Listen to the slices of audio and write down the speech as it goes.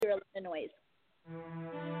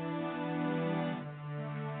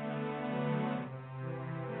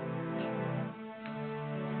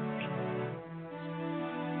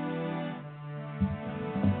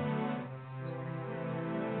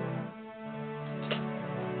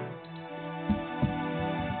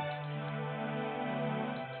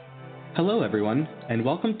Hello, everyone, and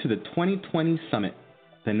welcome to the 2020 Summit,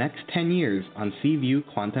 the next 10 years on CView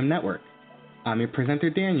Quantum Network. I'm your presenter,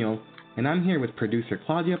 Daniel, and I'm here with producer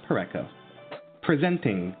Claudia Pareco.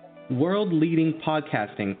 Presenting world-leading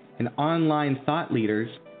podcasting and online thought leaders,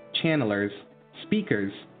 channelers,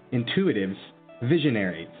 speakers, intuitives,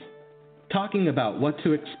 visionaries. Talking about what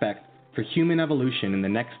to expect for human evolution in the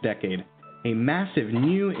next decade, a massive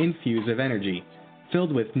new infuse of energy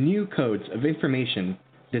filled with new codes of information,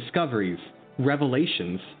 discoveries,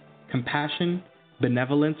 revelations, compassion,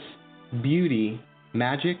 benevolence, beauty,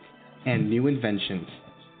 magic, and new inventions.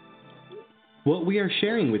 What we are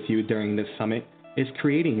sharing with you during this summit is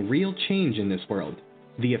creating real change in this world.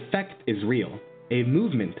 The effect is real, a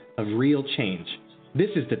movement of real change.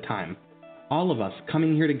 This is the time. All of us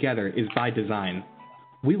coming here together is by design.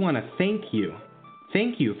 We want to thank you.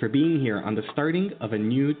 Thank you for being here on the starting of a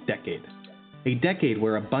new decade. A decade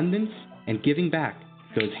where abundance and giving back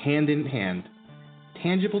goes hand in hand.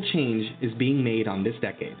 Tangible change is being made on this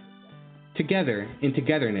decade. Together, in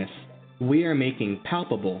togetherness, we are making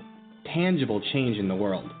palpable, tangible change in the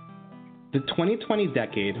world. The 2020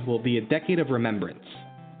 decade will be a decade of remembrance,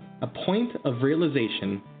 a point of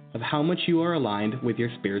realization of how much you are aligned with your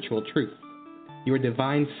spiritual truth, your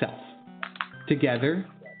divine self. Together,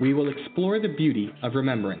 we will explore the beauty of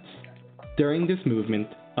remembrance during this movement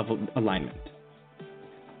of alignment.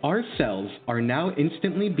 Our cells are now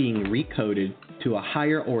instantly being recoded to a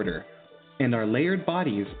higher order, and our layered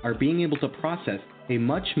bodies are being able to process a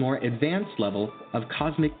much more advanced level of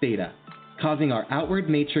cosmic data, causing our outward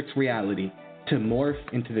matrix reality to morph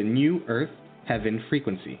into the new Earth-Heaven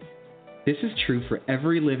frequency. This is true for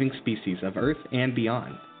every living species of Earth and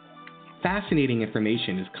beyond. Fascinating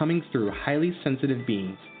information is coming through highly sensitive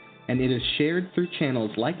beings, and it is shared through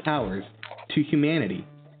channels like ours to humanity.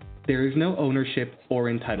 There is no ownership or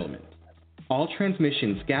entitlement. All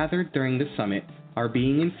transmissions gathered during the summit are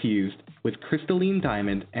being infused with crystalline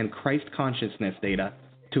diamond and Christ consciousness data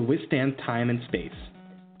to withstand time and space,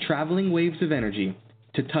 traveling waves of energy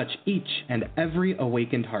to touch each and every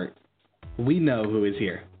awakened heart. We know who is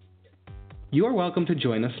here. You are welcome to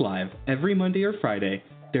join us live every Monday or Friday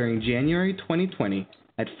during January 2020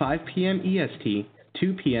 at 5 p.m. EST,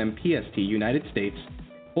 2 p.m. PST United States,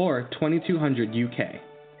 or 2200 UK.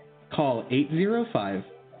 Call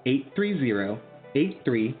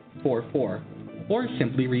 805-830-8344 or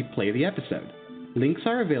simply replay the episode. Links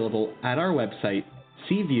are available at our website,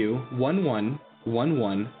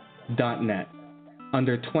 cview1111.net,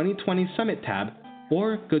 under 2020 Summit tab,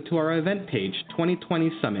 or go to our event page, 2020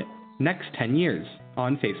 Summit, Next 10 Years,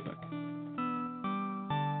 on Facebook.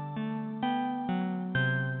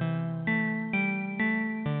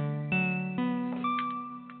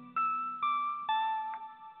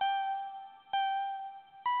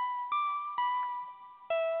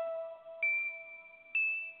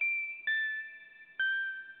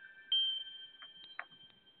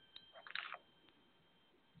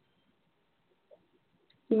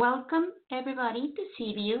 Welcome everybody to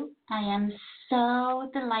CView. I am so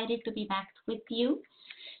delighted to be back with you.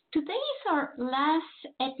 Today is our last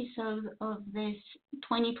episode of this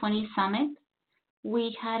 2020 Summit.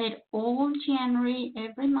 We had it all January,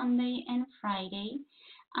 every Monday and Friday.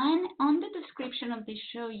 And on the description of this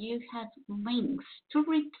show, you have links to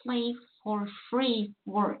replay for free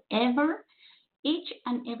forever each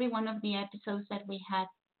and every one of the episodes that we had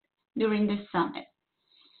during this summit.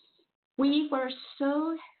 We were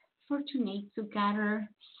so fortunate to gather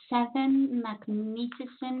 7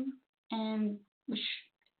 magnificent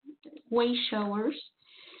way showers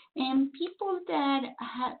and people that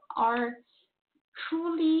are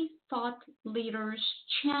truly thought leaders,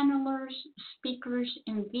 channelers, speakers,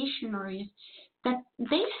 and visionaries that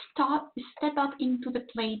they step up into the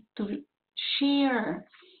plate to share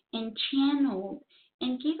and channel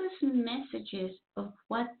and give us messages of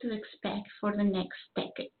what to expect for the next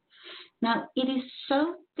decade. Now, it is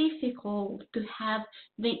so difficult to have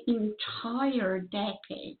the entire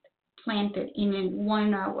decade planted in a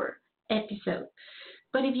 1-hour episode.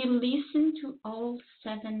 But if you listen to all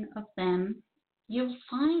 7 of them, you'll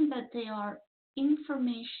find that they are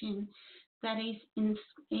information that is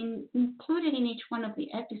included in each one of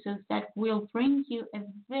the episodes that will bring you a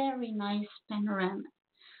very nice panorama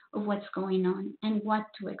of what's going on and what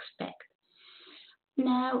to expect.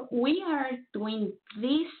 Now, we are doing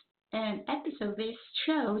this episode, this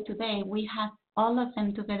show today. We have all of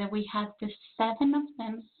them together. We have the 7 of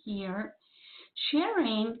them here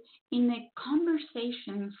sharing in a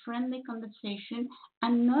conversation, friendly conversation,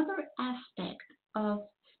 another aspect of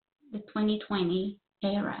the 2020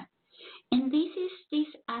 era. And this is this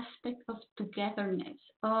aspect of togetherness,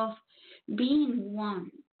 of being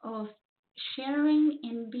one, of sharing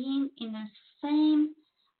and being in the same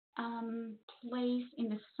place, in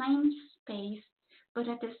the same space, but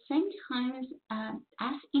at the same time,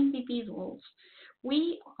 as individuals,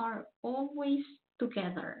 we are always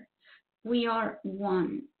together. We are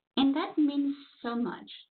one. And that means so much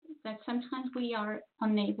that sometimes we are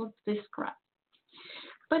unable to describe.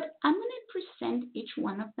 But I'm going to present each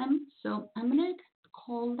one of them. So I'm going to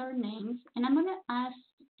call their names and I'm going to ask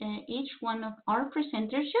each one of our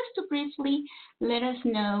presenters just to briefly let us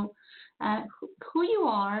know who you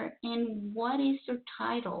are and what is your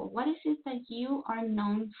title. What is it that you are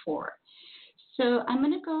known for? So I'm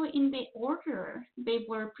going to go in the order they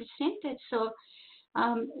were presented. So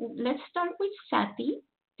let's start with Sati.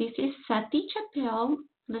 This is Sati Chappelle.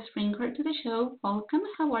 Let's bring her to the show. Welcome.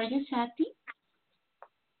 How are you, Sati?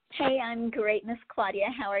 Hey, I'm great, Miss Claudia.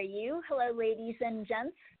 How are you? Hello, ladies and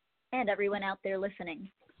gents, and everyone out there listening.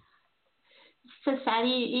 So,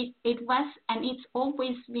 Sati, it was, and it's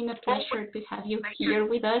always been a pleasure to have you here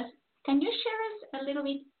with us. Can you share us a little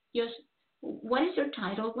bit just what is your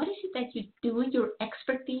title? What is it that you do, your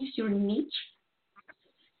expertise, your niche?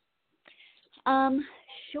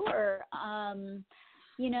 Sure.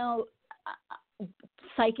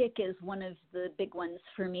 Psychic is one of the big ones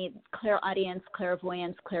for me. Clairaudience,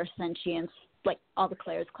 clairvoyance, clairsentience, like all the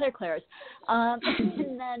clairs.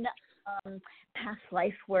 And then past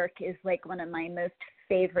life work is like one of my most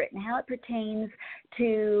favorite, and how it pertains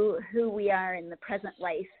to who we are in the present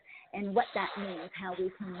life and what that means, how we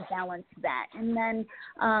can balance that. And then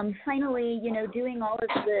finally, doing all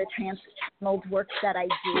of the trans-channeled work that I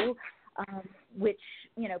do, which,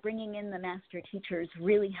 bringing in the master teachers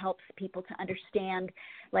really helps people to understand,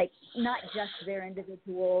 like, not just their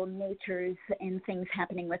individual natures and things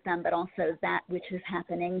happening with them, but also that which is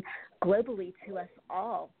happening globally to us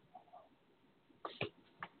all.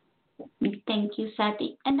 Thank you,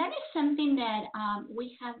 Sati. And that is something that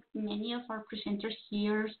we have many of our presenters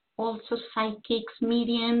here, also psychics,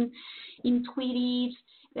 mediums, intuitives,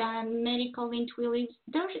 medical intuitives,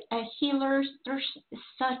 there's healers, there's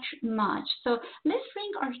such much. So let's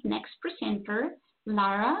bring our next presenter,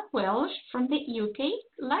 Lara Welsh from the UK.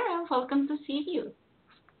 Lara, welcome to CView.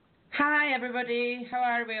 Hi, everybody. How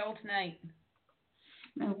are we all tonight?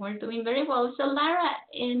 We're doing very well. So, Lara,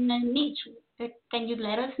 in a niche, can you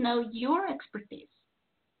let us know your expertise?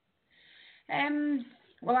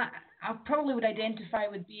 Well, I probably would identify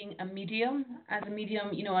with being a medium. As a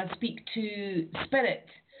medium, I speak to spirit,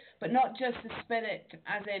 but not just the spirit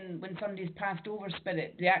as in when somebody's passed over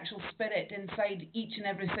spirit, the actual spirit inside each and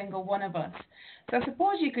every single one of us. So I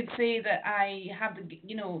suppose you could say that I have the,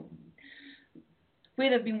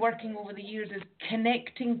 where I've been working over the years is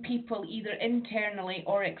connecting people either internally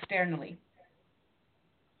or externally.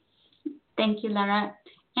 Thank you, Lara.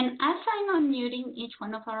 And as I'm unmuting each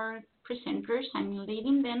one of our presenters, I'm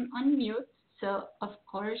leaving them on mute. So, of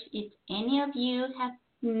course, if any of you have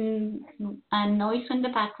a noise in the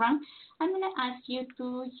background, I'm going to ask you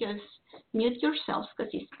to just mute yourself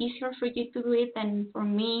because it's easier for you to do it than for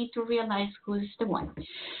me to realize who's the one.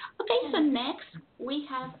 Okay, so next we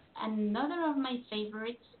have another of my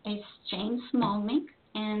favorites, is Jane Smolnik,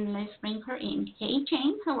 and let's bring her in. Hey,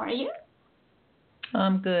 Jane, how are you?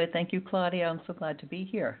 I'm good. Thank you, Claudia. I'm so glad to be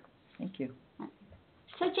here. Thank you.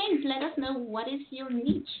 So, James, let us know what is your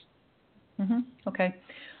niche. Okay.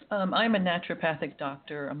 I'm a naturopathic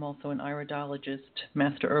doctor. I'm also an iridologist,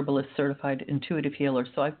 master herbalist, certified intuitive healer.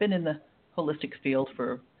 So I've been in the holistic field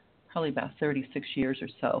for probably about 36 years or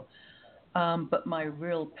so. But my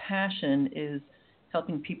real passion is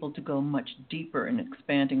helping people to go much deeper in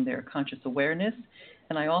expanding their conscious awareness.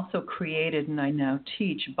 And I also created and I now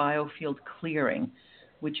teach biofield clearing,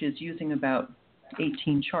 which is using about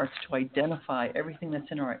 18 charts to identify everything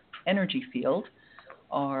that's in our energy field,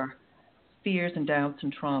 our fears and doubts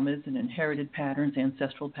and traumas and inherited patterns,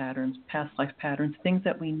 ancestral patterns, past life patterns, things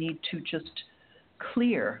that we need to just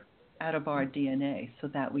clear out of our DNA so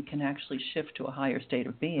that we can actually shift to a higher state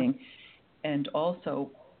of being. And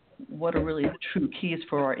also what are really the true keys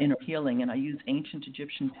for our inner healing. And I use ancient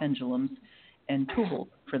Egyptian pendulums and tools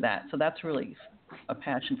for that. So that's really a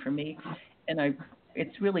passion for me. And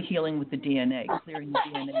it's really healing with the DNA, clearing the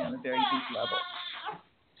DNA on a very deep level.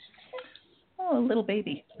 Oh, a little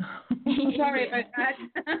baby. Sorry about that.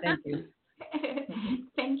 Thank you.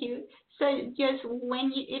 Thank you. So just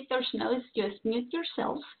if there's noise, just mute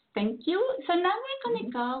yourself. Thank you. So now we're going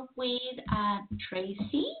to go with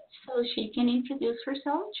Tracy, so she can introduce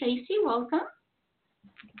herself. Tracy, welcome.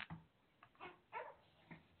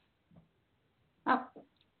 Oh,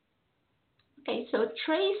 Okay, so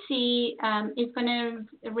Tracy is going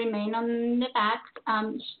to remain on the back.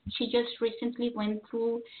 She just recently went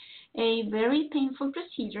through a very painful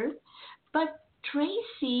procedure, but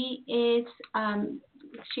Tracy is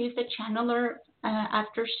she's a channeler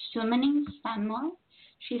after summoning Samuel.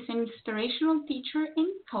 She's an inspirational teacher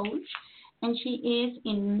and coach, and she is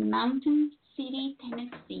in Mountain City,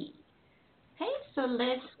 Tennessee. Okay, so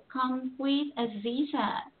let's come with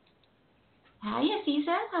Aziza. Hi,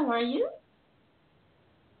 Aziza. How are you?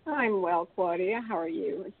 I'm well, Claudia. How are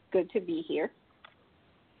you? It's good to be here.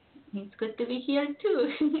 It's good to be here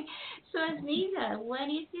too. So, Aziza, what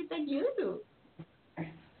is it that you do?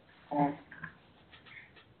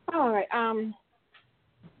 All right.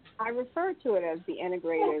 I refer to it as the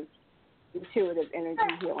integrative, intuitive energy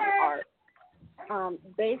healing art.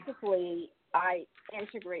 Basically, I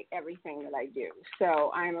integrate everything that I do.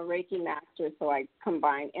 So I'm a Reiki master, so I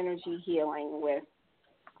combine energy healing with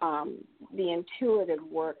the intuitive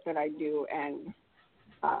work that I do and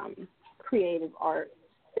creative art.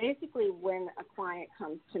 Basically, when a client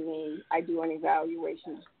comes to me, I do an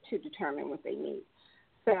evaluation to determine what they need.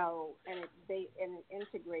 So, and it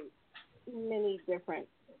integrates many different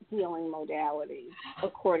healing modalities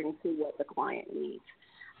according to what the client needs.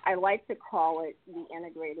 I like to call it the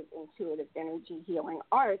integrative intuitive energy healing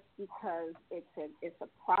arts because it's a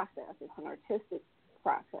process. It's an artistic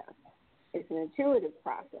process. It's an intuitive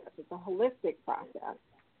process. It's a holistic process.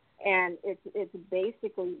 And it's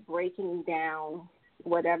basically breaking down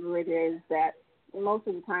whatever it is that most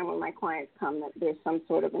of the time when my clients come, there's some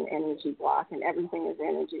sort of an energy block, and everything is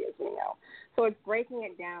energy, as we know. So it's breaking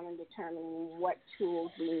it down and determining what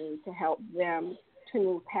tools we need to help them to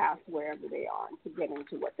move past wherever they are and to get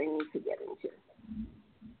into what they need to get into.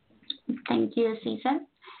 Thank you, Aziza.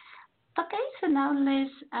 Okay, so now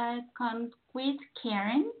let's come with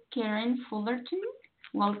Karen. Karen Fullerton,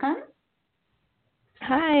 welcome.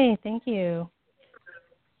 Hi, thank you.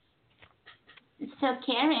 So,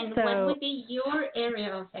 Karen, what would be your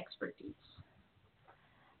area of expertise?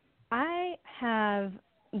 I have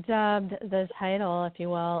dubbed the title, if you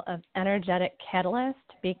will, of energetic catalyst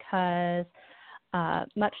because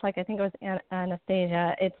much like I think it was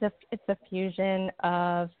Anastasia, it's a fusion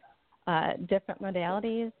of different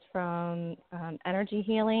modalities from energy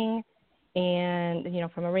healing and,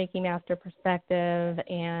 from a Reiki master perspective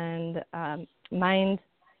and mind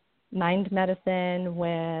medicine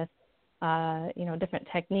with different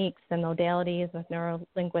techniques and modalities with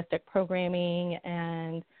neuro-linguistic programming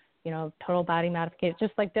and, total body modification,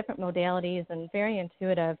 just like different modalities and very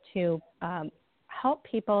intuitive to help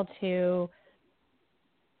people to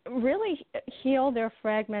really heal their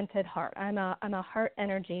fragmented heart. I'm a heart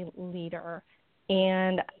energy leader,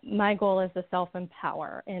 and my goal is to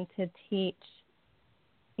self-empower and to teach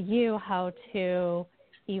you how to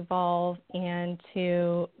evolve and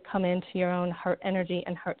to come into your own heart energy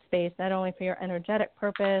and heart space, not only for your energetic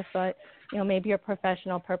purpose, but maybe your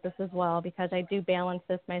professional purpose as well, because I do balance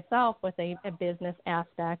this myself with a business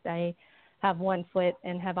aspect. I have one foot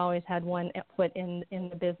and have always had one foot in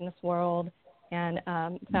the business world and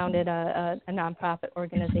founded a nonprofit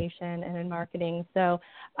organization and in marketing. So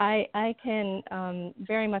I can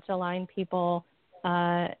very much align people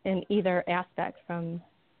in either aspect from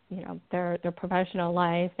their professional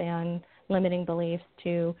life and limiting beliefs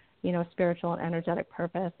to, spiritual and energetic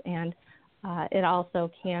purpose. And it also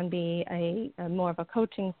can be a more of a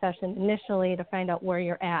coaching session initially to find out where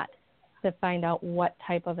you're at, to find out what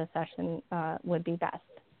type of a session would be best.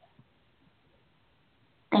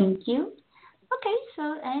 Thank you. Okay,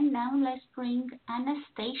 so and now let's bring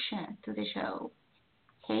Anastasia to the show.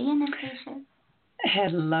 Hey, Anastasia.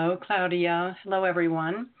 Hello, Claudia. Hello,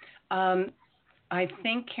 everyone. I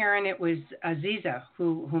think, Karen, it was Aziza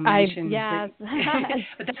who mentioned yes.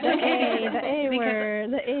 But that's okay. The A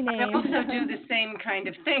word, the A name. I also do the same kind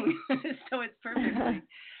of thing, so it's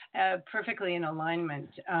perfectly in alignment.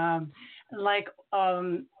 Like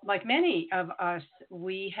many of us,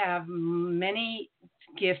 we have many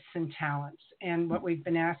gifts and talents, and what we've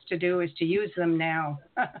been asked to do is to use them now.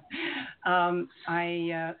 I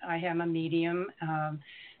am a medium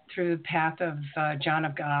through the path of John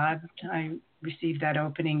of God. I received that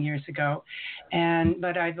opening years ago,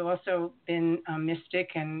 but I've also been a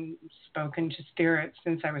mystic and spoken to spirits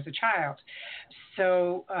since I was a child.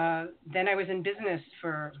 So then I was in business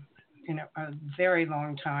for a very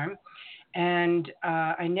long time, and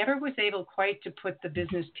I never was able quite to put the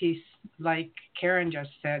business piece, like Karen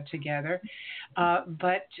just said, together.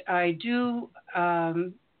 But I do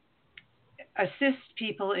assist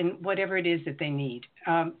people in whatever it is that they need,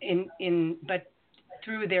 but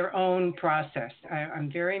through their own process.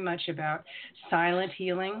 I'm very much about silent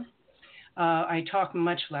healing. I talk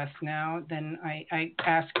much less now than I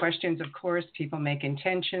ask questions. Of course, people make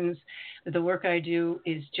intentions. The work I do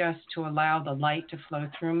is just to allow the light to flow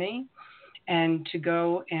through me and to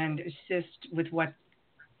go and assist with what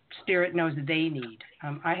Spirit knows they need.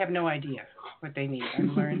 I have no idea what they need.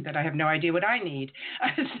 I've learned that I have no idea what I need.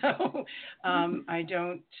 So I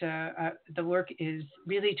don't, the work is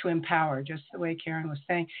really to empower, just the way Karen was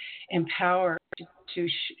saying, empower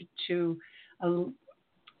to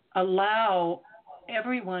allow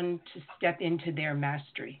everyone to step into their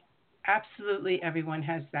mastery. Absolutely everyone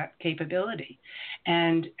has that capability.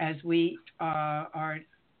 And as we are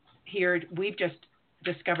here, we've just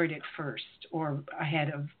discovered it first or ahead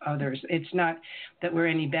of others. It's not that we're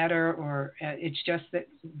any better, or it's just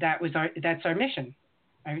that's our mission.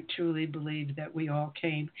 I truly believe that we all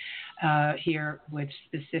came here with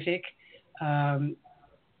specific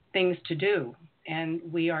things to do, and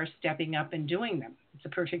we are stepping up and doing them. It's a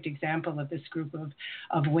perfect example of this group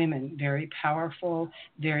of women, very powerful,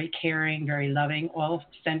 very caring, very loving, all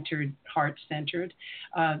centered, heart-centered,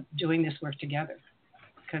 doing this work together.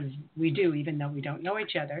 Because we do, even though we don't know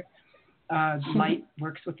each other, light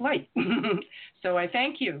works with light. So I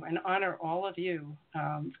thank you and honor all of you,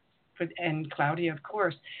 and Claudia, of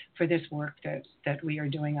course, for this work that we are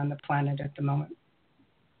doing on the planet at the moment.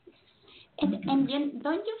 And Jen,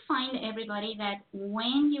 don't you find, everybody, that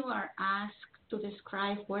when you are asked to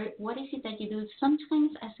describe what is it that you do,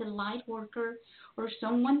 sometimes as a light worker or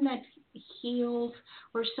someone that heals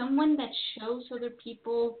or someone that shows other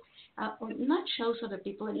people, or not shows other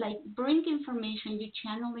people, like bring information, you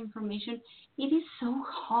channel information, it is so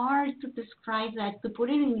hard to describe that, to put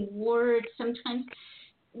it in words. Sometimes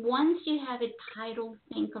once you have a title,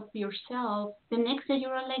 think of yourself, the next day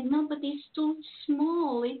you're like, no, but it's too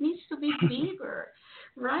small. It needs to be bigger,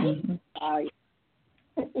 right?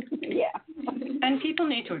 Yeah. And people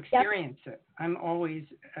need to experience it. I'm always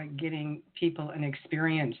getting people an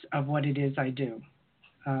experience of what it is I do.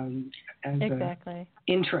 As exactly. a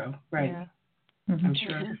intro, right? Yeah. I'm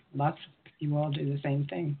sure lots of you all do the same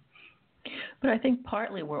thing. But I think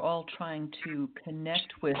partly we're all trying to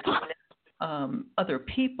connect with other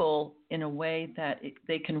people in a way that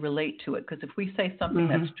they can relate to it. Because if we say something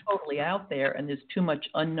that's totally out there and there's too much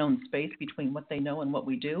unknown space between what they know and what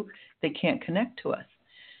we do, they can't connect to us.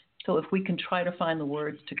 So if we can try to find the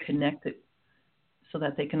words to connect it so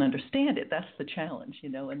that they can understand it, that's the challenge,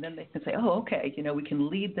 and then they can say, oh, okay, we can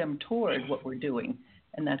lead them toward what we're doing,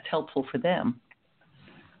 and that's helpful for them.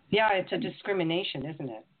 Yeah, it's a discrimination, isn't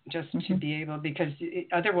it? Just to be able, because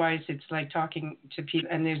otherwise it's like talking to people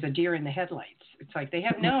and there's a deer in the headlights. It's like they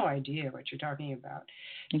have no idea what you're talking about.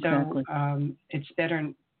 Exactly. So it's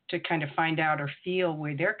better to kind of find out or feel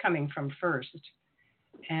where they're coming from first.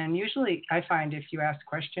 And usually I find if you ask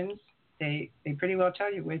questions, they pretty well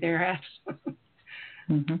tell you where they're at.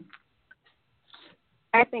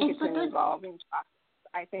 I think it's an evolving process.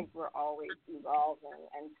 I think we're always evolving.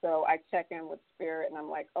 And so I check in with Spirit and I'm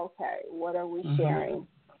like, okay, what are we sharing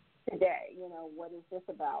today? What is this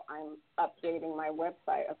about? I'm updating my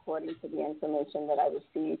website according to the information that I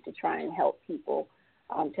received to try and help people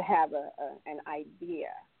to have an idea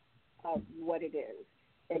of what it is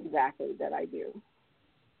exactly that I do.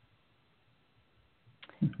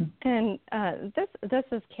 And this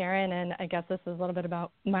is Karen, and I guess this is a little bit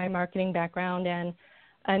about my marketing background.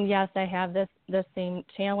 And yes, I have this same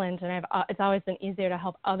challenge, and it's always been easier to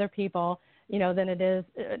help other people, than it is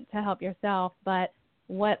to help yourself. But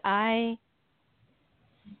what I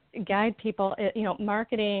guide people,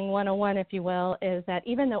 marketing 101, if you will, is that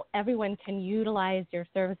even though everyone can utilize your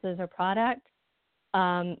services or product,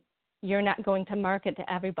 you're not going to market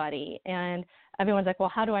to everybody. And everyone's like, well,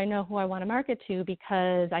 how do I know who I want to market to?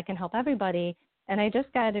 Because I can help everybody. And I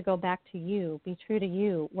just got to go back to you, be true to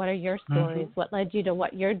you. What are your stories? What led you to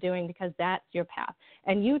what you're doing? Because that's your path.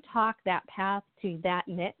 And you talk that path to that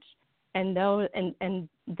niche, and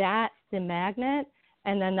that's the magnet.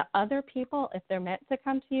 And then the other people, if they're meant to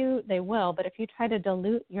come to you, they will. But if you try to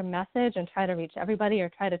dilute your message and try to reach everybody or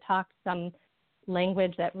try to talk some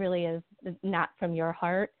language that really is not from your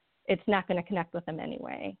heart, it's not going to connect with them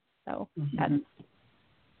anyway. So that's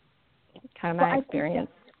kind of my experience.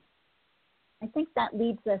 I think that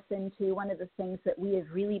leads us into one of the things that we have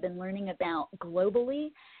really been learning about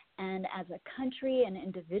globally and as a country and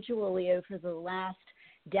individually over the last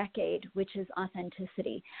decade, which is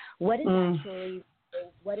authenticity. What is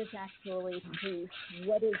actually truth?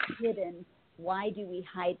 What is hidden? Why do we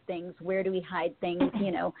hide things? Where do we hide things?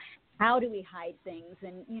 how do we hide things?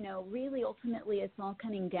 And, really ultimately it's all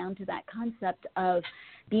coming down to that concept of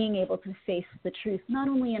being able to face the truth, not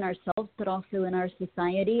only in ourselves, but also in our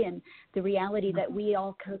society and the reality that we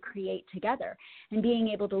all co-create together. And being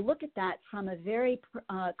able to look at that from a very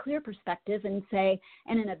clear perspective and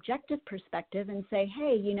an objective perspective and say,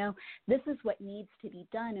 hey, this is what needs to be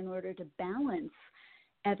done in order to balance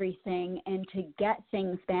everything and to get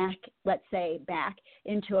things back, let's say, back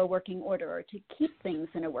into a working order, or to keep things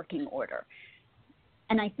in a working order.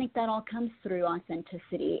 And I think that all comes through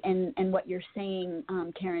authenticity. And what you're saying,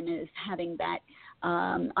 Karen, is having that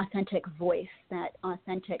authentic voice, that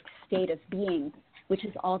authentic state of being, which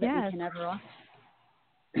is all that we can ever offer.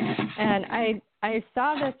 And I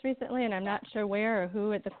saw this recently, and I'm not sure where or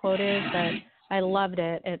who the quote is, but I loved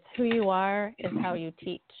it. It's who you are is how you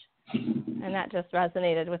teach. And that just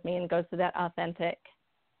resonated with me and goes to that authentic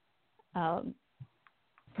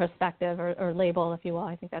perspective or label, if you will.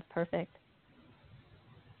 I think that's perfect.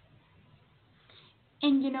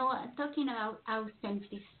 And, talking about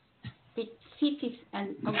authenticity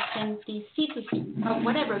or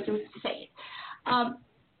whatever you say,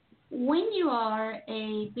 when you are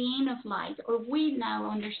a being of light, or we now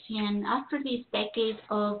understand after these decades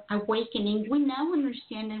of awakening, we now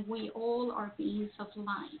understand that we all are beings of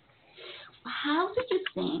light. How do you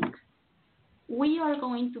think we are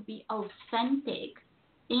going to be authentic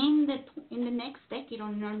in the next decade, or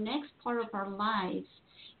in our next part of our lives,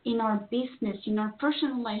 in our business, in our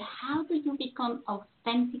personal life? How do you become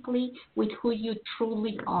authentically with who you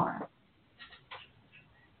truly are?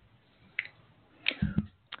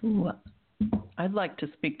 Ooh, I'd like to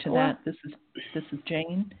speak to that. This is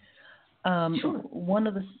Jane. Sure. One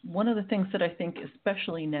of the things that I think,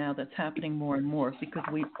 especially now, that's happening more and more, because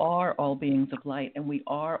we are all beings of light and we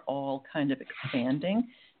are all kind of expanding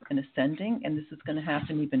and ascending, and this is going to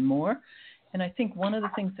happen even more. And I think one of the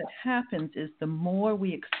things that happens is the more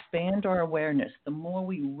we expand our awareness, the more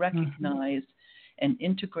we recognize and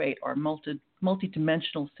integrate our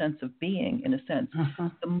multidimensional sense of being, in a sense,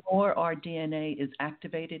 the more our DNA is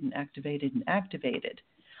activated and activated and activated.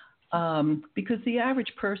 Because the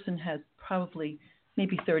average person has probably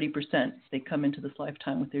maybe 30% they come into this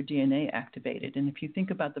lifetime with their DNA activated. And if you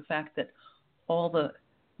think about the fact that all the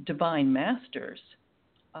divine masters,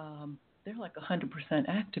 they're like 100%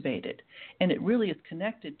 activated. And it really is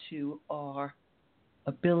connected to our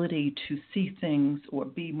ability to see things or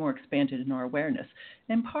be more expanded in our awareness.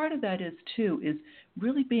 And part of that is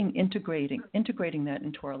really integrating that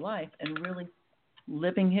into our life and really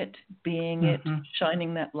living it, being it,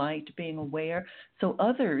 shining that light, being aware. So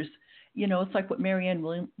others, it's like what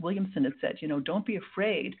Marianne Williamson had said, don't be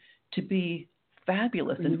afraid to be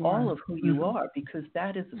fabulous in all of who you are, because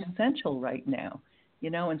that is essential right now,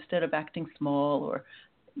 instead of acting small or,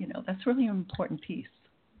 that's really an important piece.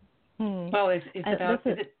 Well, it's about...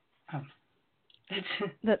 This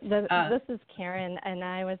is Karen, and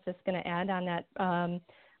I was just going to add on that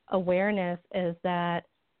awareness is that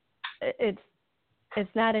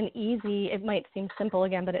it's not an easy, it might seem simple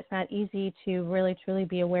again, but it's not easy to really truly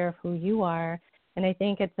be aware of who you are. And I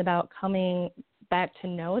think it's about coming back to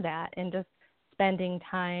know that and just spending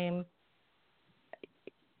time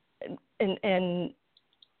in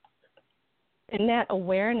that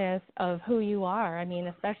awareness of who you are. I mean,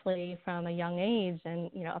 especially from a young age and,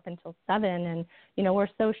 up until 7. And, we're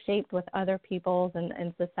so shaped with other people's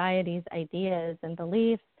and society's ideas and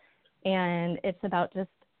beliefs. And it's about just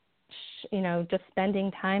spending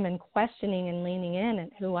time and questioning and leaning in and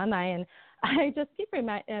who am I? And I just keep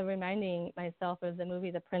reminding myself of the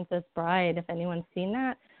movie The Princess Bride, if anyone's seen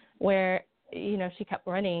that, where, she kept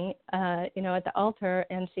running, at the altar,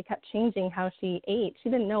 and she kept changing how she ate. She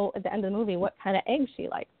didn't know at the end of the movie what kind of eggs she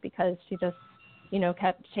liked, because she just,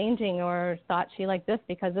 kept changing, or thought she liked this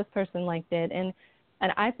because this person liked it. And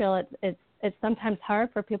I feel it's sometimes hard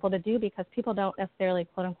for people to do, because people don't necessarily,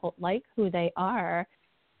 quote unquote, like who they are.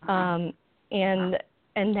 And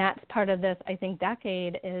that's part of this, I think,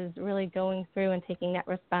 decade is really going through and taking that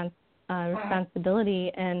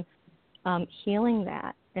responsibility and healing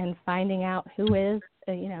that and finding out who is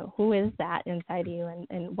that inside you,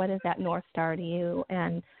 and what is that North Star to you.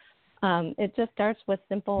 And it just starts with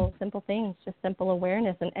simple things, just simple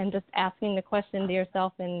awareness, and just asking the question to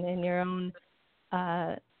yourself in your own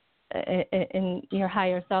in your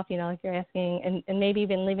higher self, like you're asking, and maybe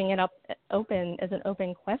even leaving it open as an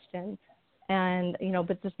open question, and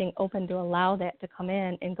but just being open to allow that to come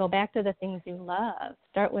in and go back to the things you love.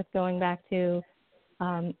 Start with going back to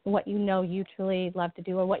what you truly love to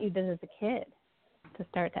do, or what you did as a kid, to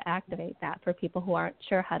start to activate that for people who aren't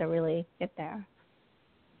sure how to really get there.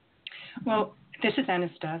 Well, This is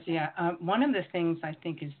Anastasia. One of the things I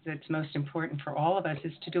think that's most important for all of us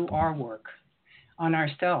is to do our work on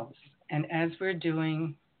ourselves. And as we're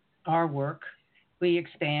doing our work, we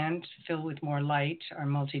expand, fill with more light. Our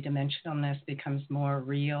multidimensionalness becomes more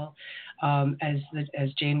real. As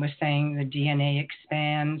Jane was saying, the DNA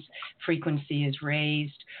expands, frequency is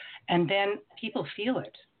raised, and then people feel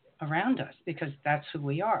it around us because that's who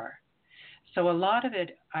we are. So a lot of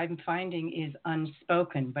it I'm finding is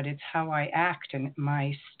unspoken, but it's how I act, and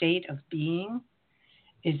my state of being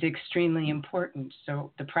is extremely important.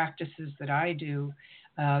 So the practices that I do,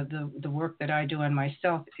 the work that I do on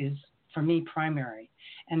myself is, for me, primary.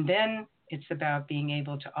 And then it's about being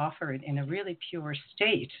able to offer it in a really pure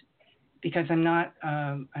state, because I'm not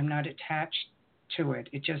attached to it.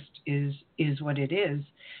 It just is what it is.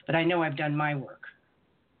 But I know I've done my work,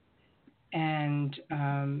 and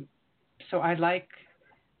so I like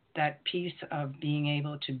that piece of being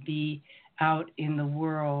able to be out in the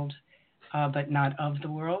world, but not of the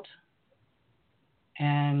world,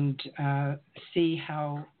 and see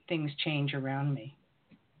how things change around me.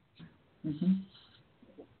 Mm-hmm.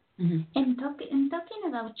 Mm-hmm. And talking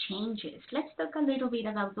about changes, let's talk a little bit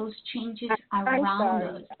about those changes around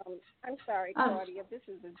us. I'm sorry, Claudia. This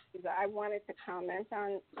is I wanted to comment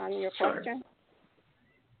on your question.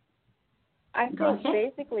 I think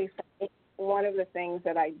basically one of the things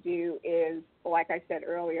that I do is, like I said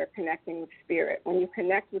earlier, connecting with spirit. When you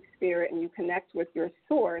connect with spirit and you connect with your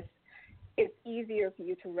source, it's easier for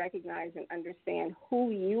you to recognize and understand who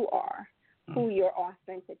you are, who your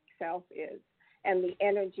authentic self is. And the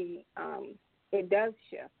energy, it does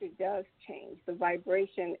shift, it does change. The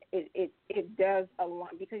vibration, it does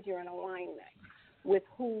align, because you're in alignment with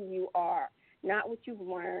who you are, not what you've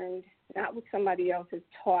learned, not what somebody else has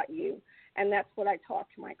taught you. And that's what I talk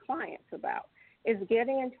to my clients about, is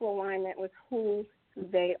getting into alignment with who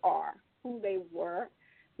they are, who they were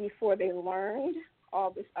before they learned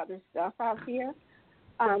all this other stuff out here,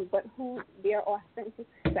 but who their authentic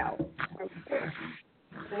self.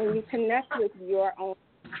 When you connect with your own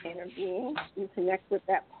inner being, you connect with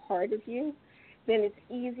that part of you, then it's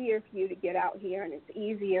easier for you to get out here, and it's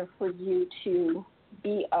easier for you to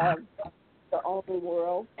be of your own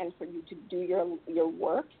world, and for you to do your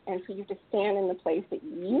work, and for you to stand in the place that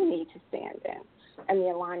you need to stand in and the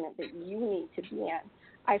alignment that you need to be in.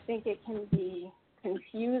 I think it can be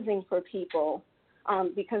confusing for people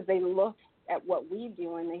because they look at what we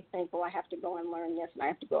do and they think, well, I have to go and learn this and I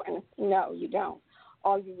have to go. And no, you don't.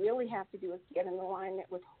 All you really have to do is get in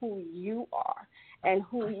alignment with who you are. And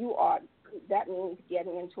who you are, that means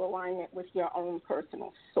getting into alignment with your own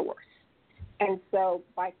personal source. And so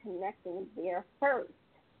by connecting there first,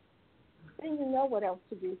 then you know what else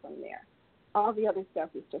to do from there. All the other stuff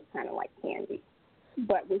is just kind of like candy.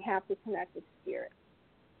 But we have to connect with spirit.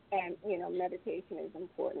 And, meditation is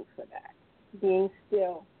important for that. Being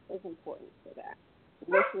still is important for that.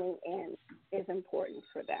 Listening in is important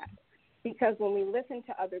for that. Because when we listen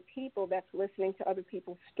to other people, that's listening to other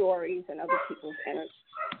people's stories and other people's energy.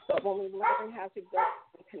 But when we learn how to go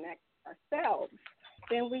and connect ourselves,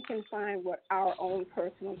 then we can find what our own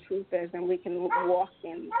personal truth is, and we can walk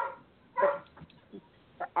in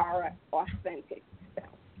for our authentic self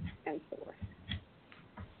and source.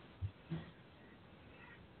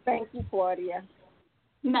 Thank you, Claudia.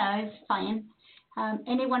 No, it's fine.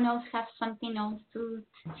 Anyone else have something else to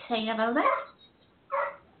say about that?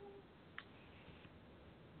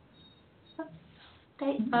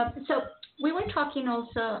 Okay. So we were talking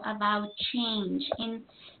also about change, and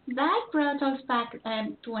that brought us back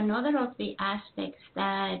to another of the aspects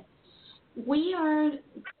that we are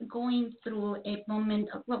going through a moment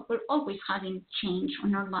of, well, we're always having change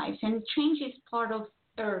in our lives, and change is part of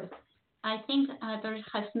Earth. I think there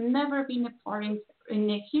has never been a part in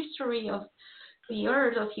the history of the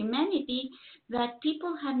Earth, of humanity, that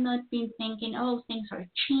people have not been thinking, oh, things are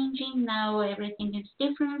changing now, everything is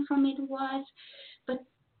different from it was. But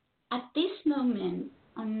at this moment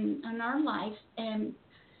in our lives,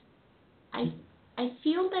 I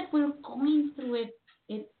feel that we're going through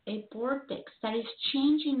a vortex that is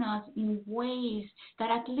changing us in ways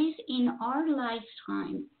that, at least in our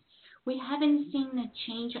lifetime, we haven't seen a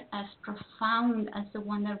change as profound as the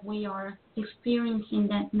one that we are experiencing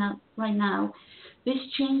right now.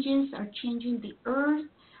 These changes are changing the earth,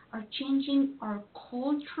 are changing our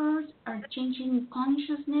cultures, are changing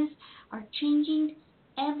consciousness, are changing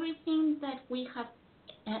everything that we have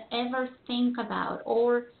ever think about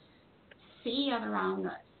or see around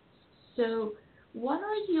us. So what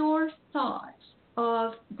are your thoughts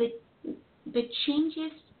of the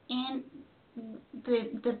changes and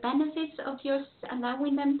the benefits of just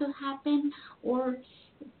allowing them to happen, or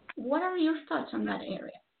What are your thoughts on that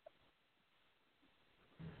area?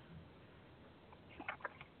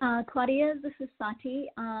 Claudia, this is Sati.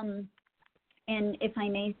 And if I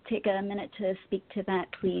may take a minute to speak to that,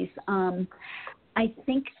 please. I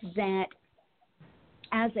think that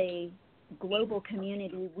as a global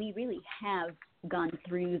community, we really have gone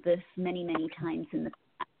through this many, many times in the past.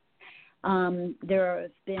 There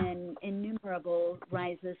have been innumerable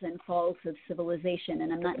rises and falls of civilization,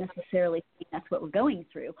 and I'm not necessarily saying that's what we're going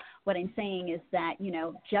through. What I'm saying is that,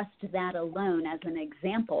 just that alone as an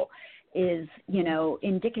example is,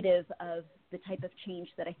 indicative of the type of change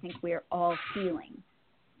that I think we're all feeling.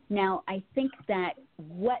 Now, I think that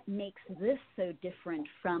what makes this so different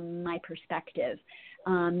from my perspective,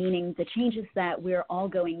 meaning the changes that we're all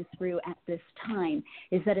going through at this time,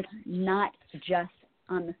 is that it's not just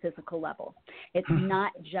on the physical level. It's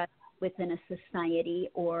not just within a society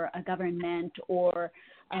or a government or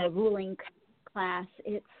a ruling class.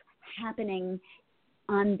 It's happening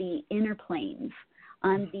on the inner planes,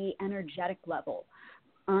 on the energetic level,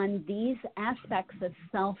 on these aspects of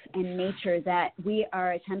self and nature that we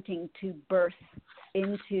are attempting to birth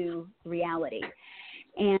into reality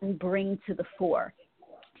and bring to the fore,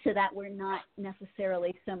 so that we're not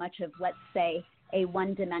necessarily so much of, let's say, a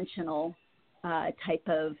one-dimensional type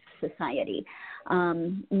of society.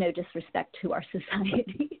 No disrespect to our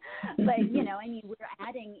society, but, we're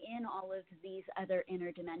adding in all of these other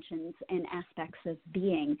inner dimensions and aspects of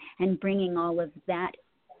being and bringing all of that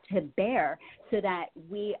to bear so that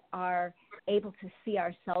we are able to see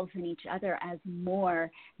ourselves and each other as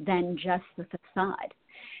more than just the facade.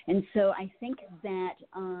 And so I think that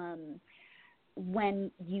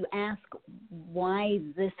when you ask why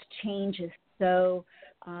this change is so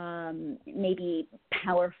maybe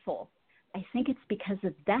powerful, I think it's because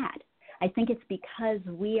of that. I think it's because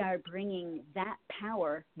we are bringing that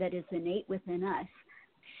power that is innate within us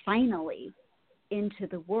finally into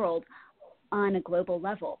the world on a global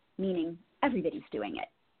level, meaning everybody's doing it.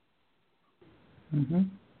 Mm-hmm.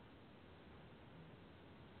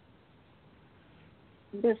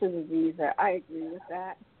 This is Aziza. I agree with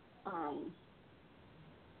that.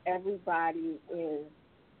 Everybody is,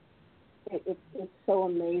 it's so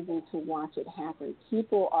amazing to watch it happen.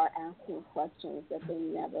 People are asking questions that they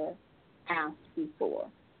never asked before.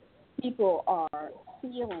 People are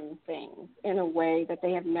feeling things in a way that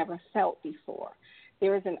they have never felt before.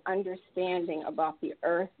 There is an understanding about the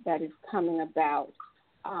earth that is coming about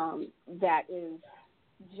that is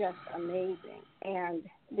just amazing. And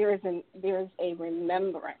there is a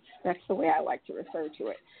remembrance. That's the way I like to refer to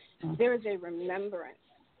it. There is a remembrance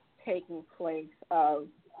taking place of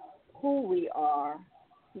who we are,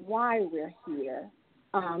 why we're here,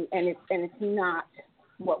 and it's not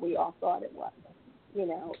what we all thought it was.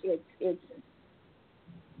 It's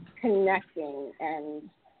connecting and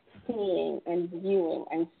seeing and viewing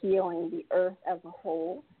and feeling the earth as a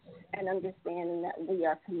whole, and understanding that we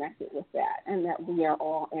are connected with that, and that we are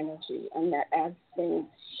all energy, and that as things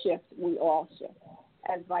shift, we all shift.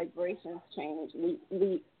 As vibrations change,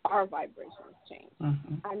 our vibrations change.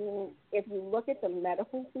 Mm-hmm. I mean, if you look at the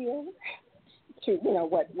medical field, to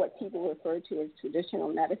what people refer to as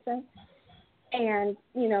traditional medicine, and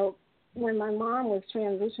when my mom was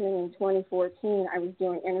transitioning in 2014, I was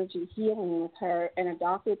doing energy healing with her, and a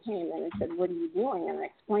doctor came in and said, "What are you doing?" And I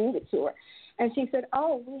explained it to her. And she said,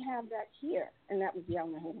 "Oh, we have that here." And that was Yale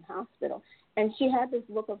New Haven Hospital. And she had this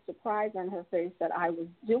look of surprise on her face that I was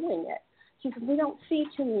doing it. She said, "We don't see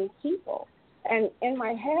too many people." And in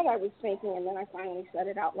my head, I was thinking, and then I finally said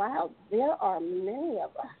it out loud, there are many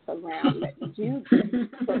of us around that do this.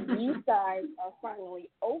 But these guys are finally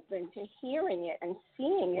open to hearing it and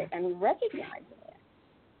seeing it and recognizing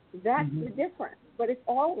it. That's the difference. But it's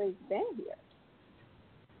always been here.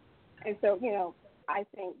 And so, I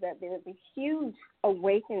think that there's a huge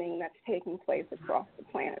awakening that's taking place across the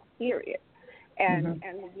planet, period. And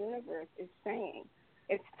the universe is saying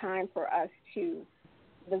it's time for us to,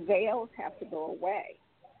 the veils have to go away.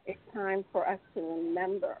 It's time for us to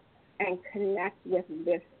remember and connect with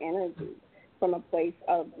this energy from a place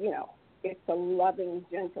of, it's a loving,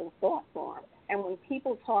 gentle thought form. And when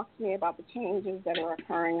people talk to me about the changes that are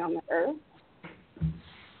occurring on the earth,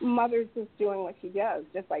 Mother's just doing what she does.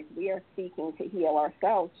 Just like we are seeking to heal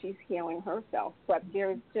ourselves, she's healing herself. But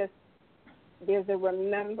there's a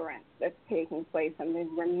remembrance that's taking place, and the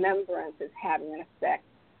remembrance is having an effect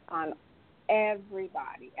on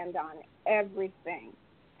everybody and on everything.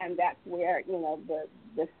 And that's where,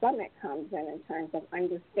 the summit comes in terms of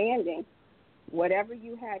understanding whatever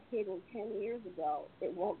you had hidden 10 years ago,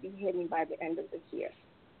 it won't be hidden by the end of this year.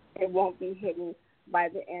 It won't be hidden by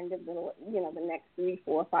the end of the next 3,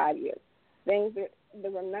 4, 5 years. the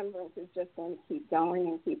remembrance is just going to keep going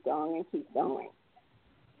and keep going and keep going.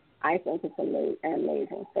 I think it's an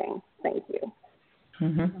amazing thing. Thank you.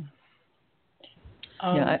 Mm-hmm.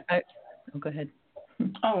 Go ahead.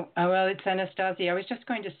 Well, it's Anastasia. I was just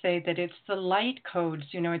going to say that it's the light codes.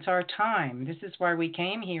 It's our time. This is why we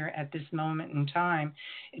came here at this moment in time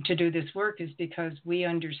to do this work, is because we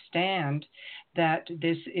understand that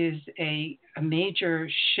this is a major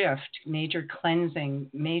shift, major cleansing,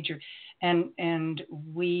 and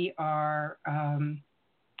we are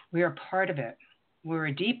part of it. We're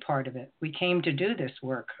a deep part of it. We came to do this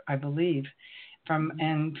work, I believe,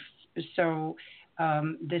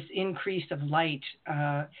 this increase of light.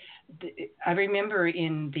 I remember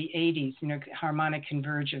in the 80s, harmonic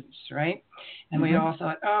convergence, right? And we all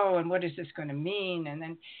thought, and what is this going to mean?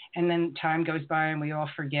 And then time goes by and we all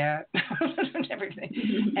forget and everything.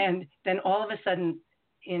 And then all of a sudden,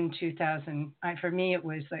 in 2000, for me it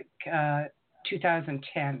was like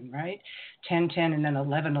 2010, right? 10:10, and then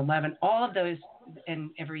 11:11. All of those,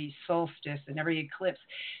 and every solstice and every eclipse,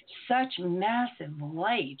 such massive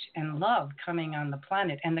light and love coming on the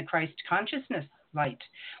planet, and the Christ consciousness light,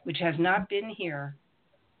 which has not been here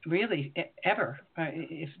really ever,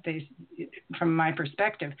 from my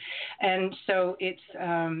perspective. And so it's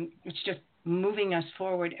just moving us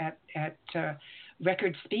forward at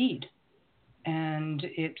record speed, and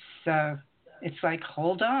it's like,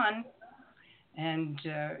 hold on, and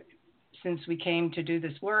since we came to do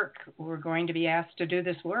this work, we're going to be asked to do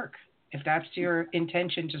this work. If that's your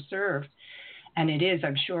intention to serve, and it is,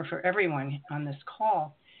 I'm sure, for everyone on this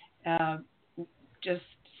call, just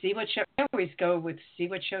see what I always go with, see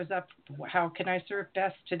what shows up. How can I serve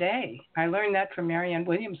best today? I learned that from Marianne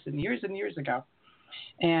Williamson years and years ago,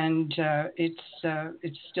 and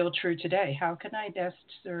it's still true today. How can I best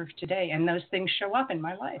serve today? And those things show up in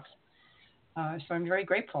my life. So I'm very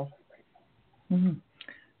grateful. Mm-hmm.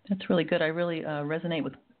 That's really good. I really resonate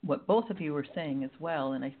with what both of you were saying as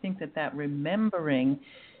well. And I think that remembering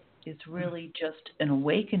is really just an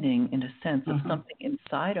awakening, in a sense, of something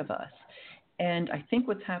inside of us. And I think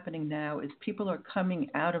what's happening now is people are coming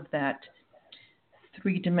out of that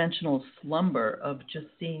three-dimensional slumber of just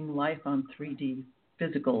seeing life on 3D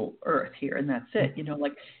physical Earth here, and that's it.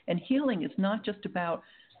 And healing is not just about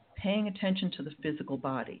paying attention to the physical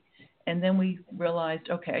body. And then we realized,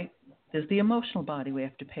 okay, there's the emotional body we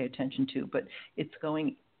have to pay attention to, but it's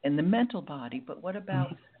going in the mental body. But what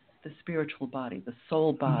about the spiritual body, the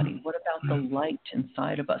soul body? What about the light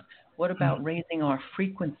inside of us? What about raising our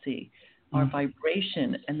frequency, our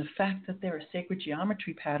vibration, and the fact that there are sacred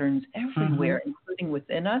geometry patterns everywhere, including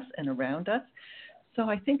within us and around us? So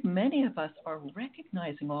I think many of us are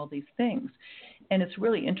recognizing all these things. And it's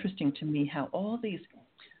really interesting to me how all these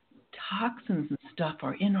toxins and stuff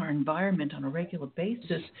are in our environment on a regular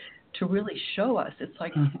basis to really show us. It's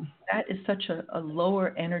like that is such a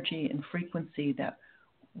lower energy and frequency that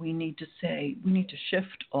we need to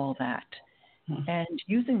shift all that. And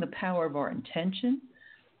using the power of our intention,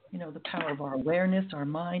 the power of our awareness, our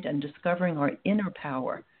mind, and discovering our inner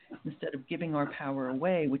power instead of giving our power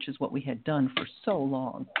away, which is what we had done for so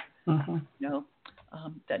long.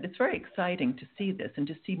 That it's very exciting to see this and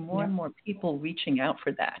to see more and more people reaching out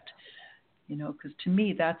for that. Because to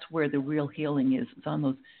me, that's where the real healing is. It's on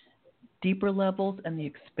those deeper levels and the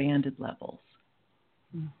expanded levels.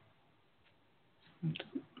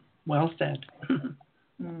 Well said.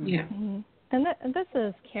 Yeah. And this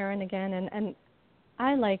is Karen again, and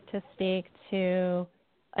I like to speak to,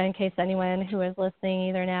 in case anyone who is listening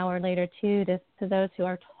either now or later to those who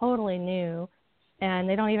are totally new and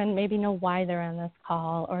they don't even maybe know why they're on this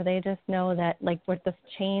call, or they just know that what this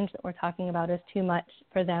change that we're talking about is too much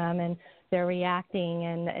for them and they're reacting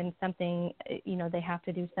and something, they have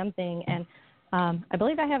to do something. And I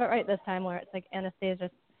believe I have it right this time where it's like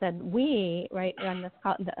Anastasia said, we, right, on this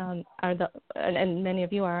call, and many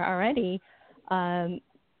of you are already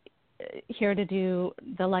here to do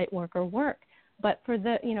the light work or work. But for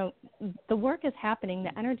the work is happening,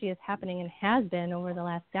 the energy is happening and has been over the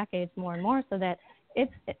last decades more and more, so that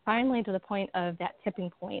it's finally to the point of that tipping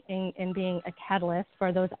point in being a catalyst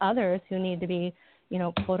for those others who need to be,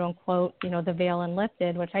 quote unquote, the veil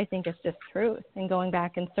unlifted, which I think is just truth, and going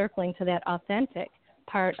back and circling to that authentic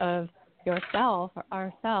part of yourself or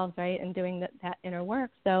ourselves, right, and doing that inner work.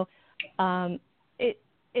 So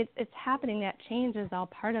it's happening. That change is all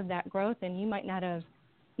part of that growth, and you might not have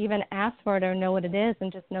even ask for it or know what it is,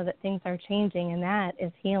 and just know that things are changing, and that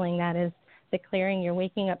is healing. That is the clearing. You're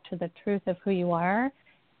waking up to the truth of who you are,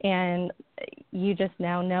 and you just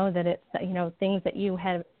now know that it's, things that you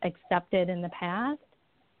have accepted in the past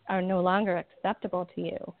are no longer acceptable to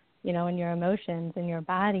you. in your emotions in your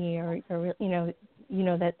body, or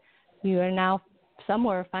that you are now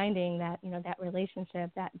somewhere finding that, that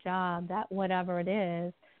relationship, that job, that whatever it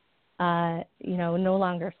is, no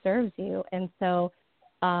longer serves you. And so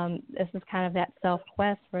this is kind of that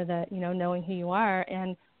self-quest for the, knowing who you are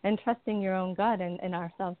and trusting your own gut and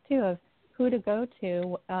ourselves too, of who to go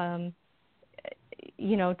to,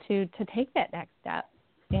 to take that next step.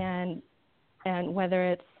 And whether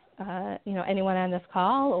it's, anyone on this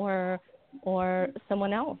call or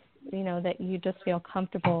someone else, that you just feel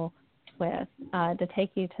comfortable with to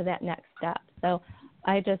take you to that next step. So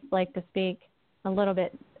I just like to speak a little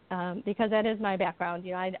bit because that is my background.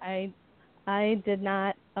 I did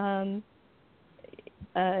not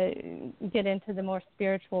get into the more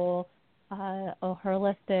spiritual or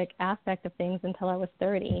holistic aspect of things until I was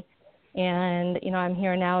 30. And, I'm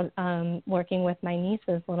here now working with my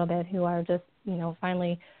nieces a little bit who are just,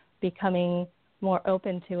 finally becoming more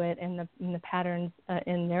open to it and the patterns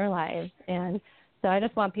in their lives. And so I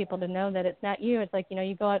just want people to know that it's not you. It's like,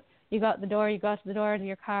 you go out the door, you go out to the door to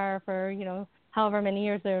your car for, however many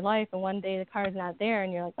years of their life, and one day the car's not there,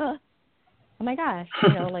 and you're like, oh my gosh,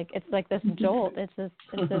 it's like this jolt. It's this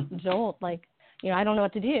jolt, like, I don't know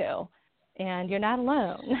what to do, and you're not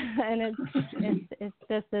alone. And it's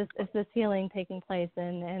this healing taking place,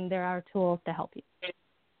 and there are tools to help you.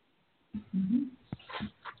 Mm-hmm.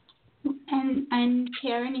 And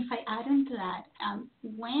Karen, if I add on to that,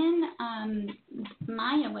 when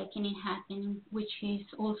my awakening happened, which is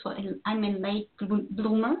also I'm a late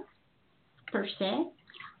bloomer per se,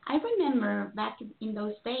 I remember back in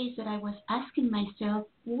those days that I was asking myself,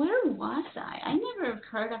 where was I? I never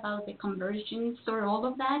heard about the conversions or all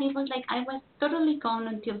of that. It was like I was totally gone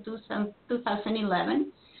until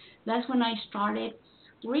 2011. That's when I started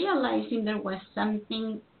realizing there was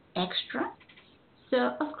something extra.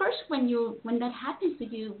 So, of course, when that happens to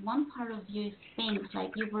you, one part of you thinks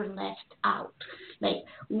like you were left out. Like,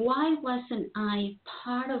 why wasn't I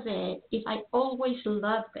part of it if I always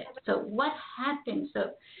loved it? So what happened?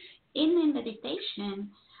 So in meditation,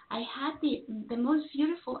 I had the most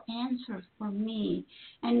beautiful answer for me.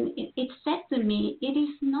 And it said to me, it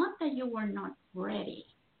is not that you were not ready.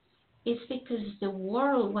 It's because the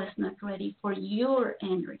world was not ready for your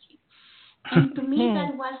energy. And to me,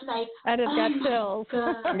 that was like, I just got chills.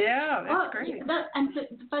 Yeah, that's great.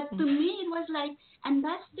 But to me, it was like, and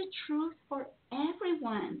that's the truth for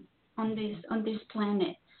everyone on this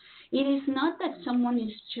planet. It is not that someone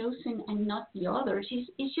is chosen and not the others.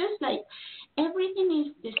 It's just like everything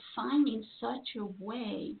is designed in such a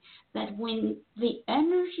way that when the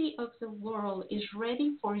energy of the world is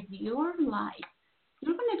ready for your life,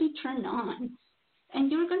 you're going to be turned on. And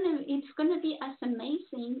it's gonna be as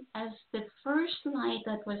amazing as the first light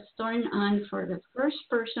that was turned on for the first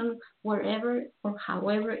person, wherever or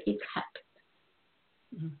however it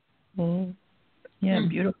happened. Mm-hmm. Yeah,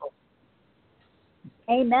 beautiful.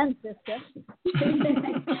 Amen, sister.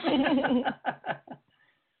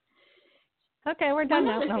 Okay, we're done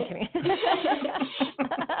now. No,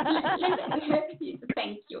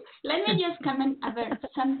 Thank you. Let me just comment about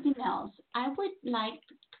something else. I would like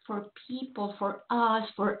for people, for us,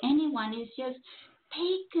 for anyone, is just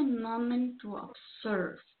take a moment to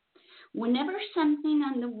observe. Whenever something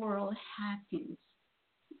in the world happens,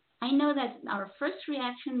 I know that our first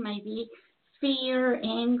reaction might be fear,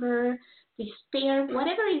 anger, despair,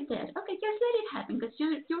 whatever it is. Okay, just let it happen because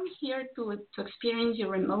you're here to experience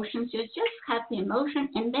your emotions. You just have the emotion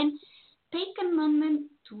and then take a moment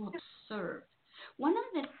to observe. One of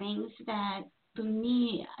the things that to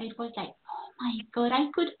me, it was like, oh my God, I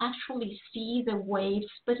could actually see the waves,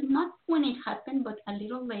 but not when it happened, but a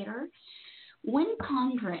little later, when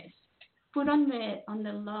Congress put on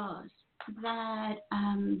the laws that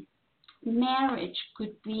marriage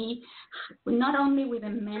could be not only with a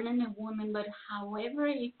man and a woman, but however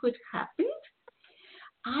it could happen.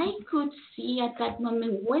 I could see at that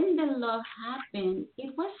moment when the law happened,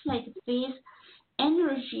 it was like this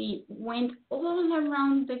energy went all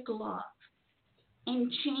around the globe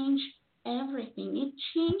and changed everything. It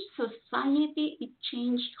changed society, it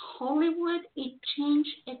changed Hollywood, it changed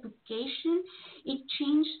education, it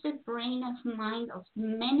changed the brain of mind of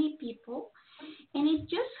many people, and it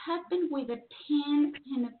just happened with a pen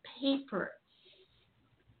and a paper.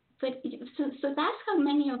 But so that's how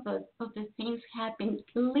many of the things happen.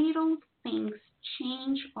 Little things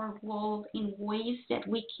change our world in ways that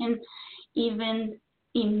we can even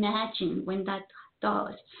imagine when that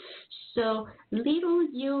does. So little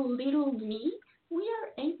you, little me, we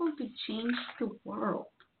are able to change the world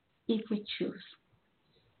if we choose.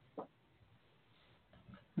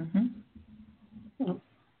 Mm-hmm.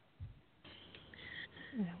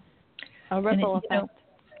 A ripple effect.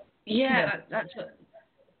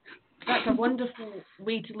 That's a wonderful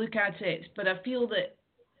way to look at it. But I feel that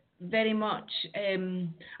very much,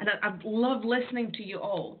 and I love listening to you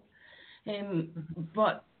all.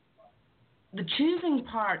 But the choosing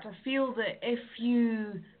part, I feel that if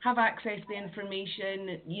you have access to the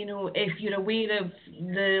information, if you're aware of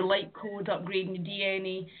the light code upgrading the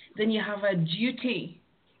DNA, then you have a duty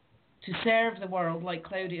to serve the world, like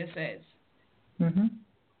Claudia says. Mm-hmm.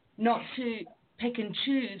 Not to pick and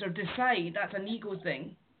choose or decide. That's an ego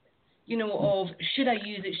thing. Of should I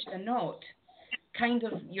use it, should I not? Kind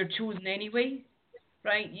of, you're chosen anyway.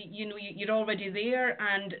 Right, you're already there,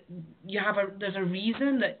 and there's a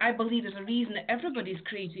reason that I believe there's a reason that everybody's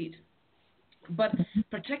created, but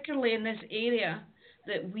particularly in this area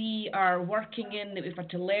that we are working in, that we've had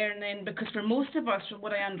to learn in, because for most of us, from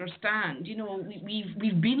what I understand,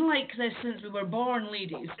 we've been like this since we were born,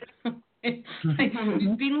 ladies.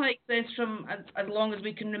 We've been like this from as long as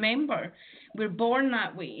we can remember. We're born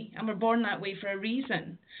that way, and we're born that way for a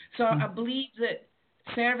reason. So I believe that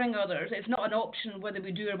serving others, it's not an option whether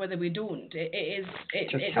we do or whether we don't.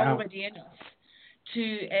 It's already in us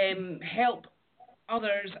to help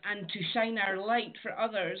others and to shine our light for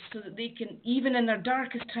others so that they can, even in their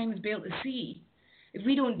darkest times, be able to see. If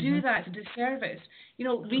we don't do that, it's a disservice.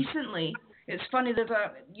 Recently, it's funny that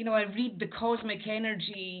I read the cosmic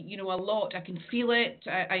energy, a lot. I can feel it,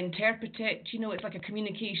 I interpret it. It's like a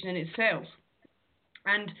communication in itself.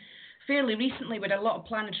 And fairly recently, we had a lot of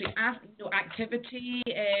planetary activity.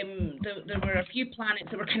 There were a few planets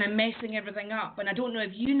that were kind of messing everything up. And I don't know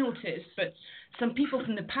if you noticed, but some people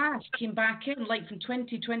from the past came back in, like from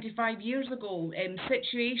 20, 25 years ago,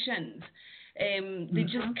 situations. They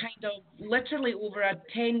just kind of, literally over a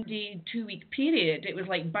 10-day, 2-week period, it was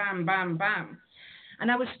like bam, bam, bam. And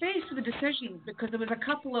I was faced with a decision because there was a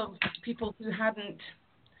couple of people who hadn't,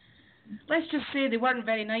 let's just say they weren't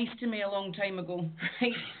very nice to me a long time ago,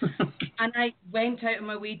 right? And I went out of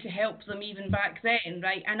my way to help them even back then,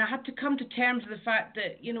 right? And I had to come to terms with the fact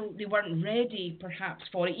that, they weren't ready perhaps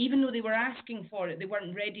for it. Even though they were asking for it, they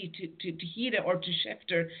weren't ready to hear it or to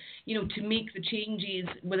shift or, to make the changes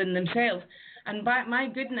within themselves. And my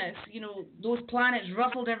goodness, those planets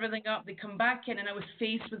ruffled everything up. They come back in, and I was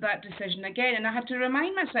faced with that decision again. And I had to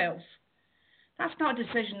remind myself, that's not a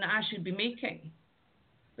decision that I should be making.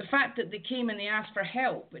 The fact that they came and they asked for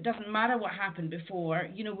help, it doesn't matter what happened before.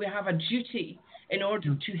 We have a duty in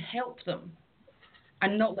order to help them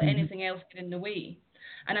and not let anything else get in the way.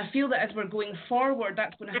 And I feel that as we're going forward,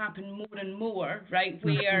 that's going to happen more and more, right?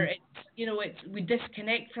 Where we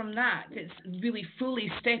disconnect from that. It's really fully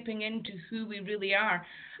stepping into who we really are.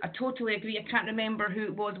 I totally agree. I can't remember who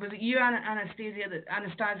it was. Was it you, Anastasia,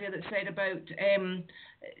 that said about,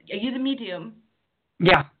 are you the medium?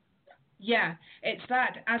 Yeah. Yeah, it's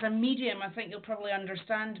that. As a medium, I think you'll probably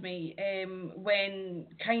understand me, when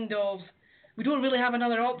kind of we don't really have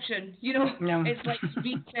another option, No. It's like to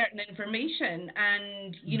read certain information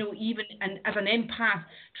and, even and as an empath,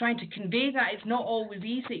 trying to convey that, it's not always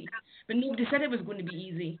easy. But nobody said it was going to be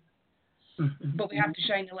easy. But we have to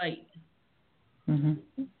shine the light.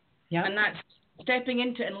 Yeah. And that's stepping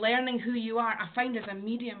into and learning who you are, I find, as a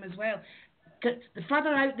medium as well. 'Cause the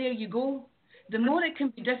further out there you go, the more it can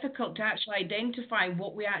be difficult to actually identify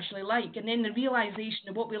what we actually like. And then the realization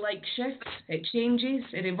of what we like shifts, it changes,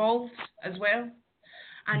 it evolves as well.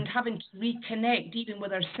 And having to reconnect even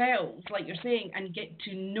with ourselves, like you're saying, and get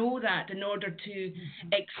to know that in order to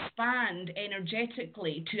expand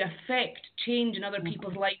energetically, to affect change in other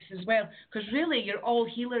people's lives as well. Because really, you're all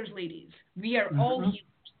healers, ladies. We are all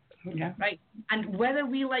healers, right? And whether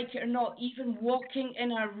we like it or not, even walking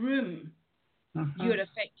in a room, you're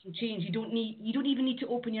affecting change. You don't even need to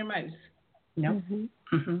open your mouth. No.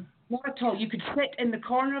 Not at all. You could sit in the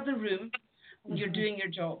corner of the room and you're doing your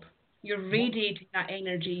job. You're radiating that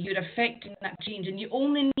energy. You're affecting that change. And you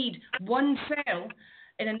only need one cell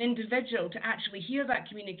in an individual to actually hear that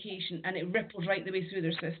communication, and it ripples right the way through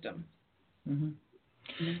their system.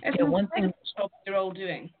 It's an incredible job you're all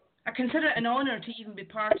doing. I consider it an honor to even be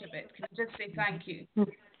part of it. Can I just say thank you?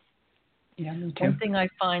 Yeah, me too. One thing I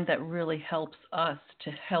find that really helps us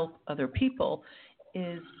to help other people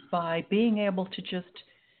is by being able to just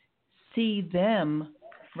see them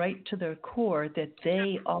right to their core, that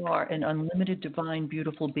they are an unlimited, divine,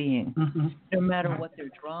 beautiful being. No matter what their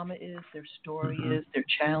drama is, their story is, their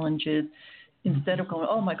challenges, instead of going,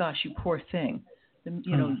 oh my gosh, you poor thing. The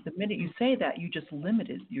minute you say that, you just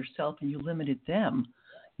limited yourself and you limited them.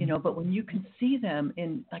 But when you can see them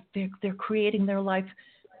in, like, they're creating their life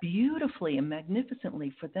beautifully and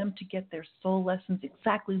magnificently for them to get their soul lessons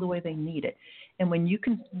exactly the way they need it. And when you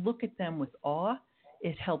can look at them with awe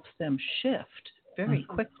it helps them shift very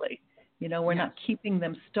quickly. You know, we're not keeping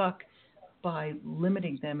them stuck by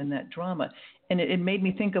limiting them in that drama. And it made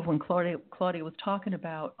me think of when Claudia was talking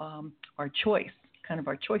about our choice, kind of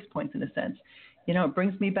our choice points in a sense. You know, it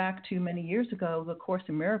brings me back to many years ago, the Course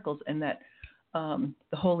in Miracles and that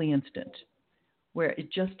the holy instant, where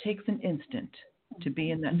it just takes an instant to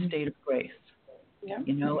be in that state of grace. Yeah.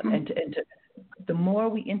 You know, and to the more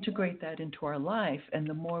we integrate that into our life and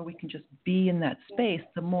the more we can just be in that space,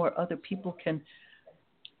 the more other people can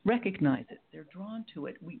recognize it. They're drawn to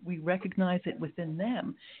it. We recognize it within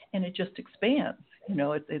them, and it just expands. You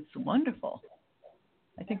know, it's wonderful.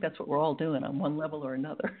 I think that's what we're all doing on one level or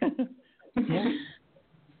another. I agree,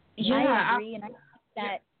 and I think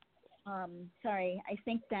that. I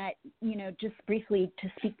think that, you know, just briefly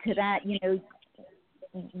to speak to that, you know,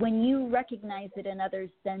 when you recognize it in others,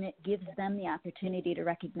 then it gives them the opportunity to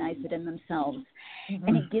recognize it in themselves.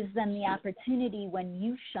 And it gives them the opportunity when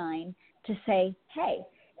you shine to say, hey,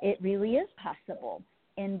 it really is possible.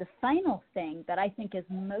 And the final thing that I think is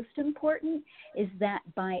most important is that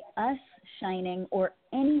by us shining, or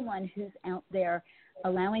anyone who's out there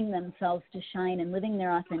allowing themselves to shine and living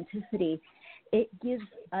their authenticity, it gives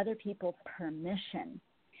other people permission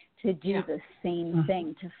to do the same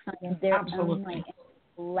thing, to find their own light and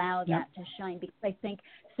allow that to shine. Because I think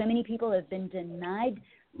so many people have been denied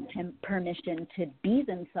permission to be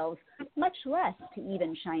themselves, much less to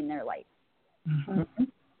even shine their light.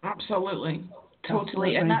 Absolutely.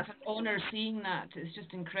 Totally. And that's an honor seeing that. It's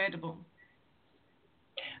just incredible.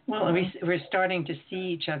 Well, we're starting to see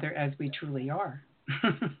each other as we truly are.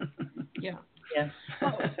 Yeah.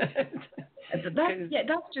 Well,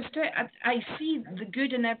 that's just it. I see the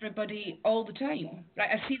good in everybody all the time. Right?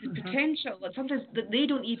 I see the potential that sometimes that they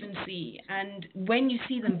don't even see. And when you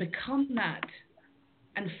see them become that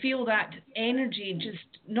and feel that energy,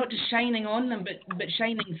 just not just shining on them, but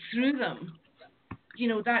shining through them, you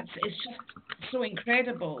know, it's just so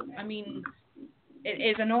incredible. I mean, it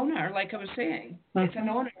is an honor, like I was saying. It's an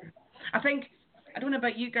honor. I don't know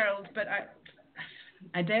about you girls, but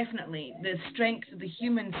I definitely, the strength of the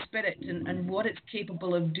human spirit and what it's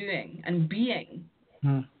capable of doing and being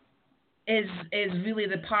is really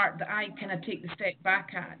the part that I kind of take the step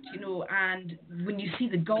back at, you know. And when you see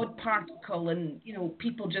the God particle and, you know,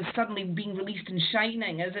 people just suddenly being released and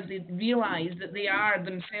shining as if they realize that they are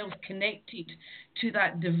themselves connected to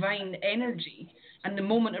that divine energy, and the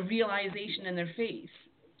moment of realization in their face,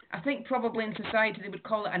 I think probably in society they would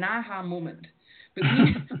call it an aha moment, but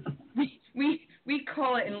we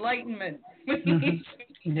call it enlightenment.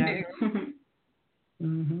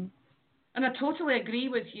 And I totally agree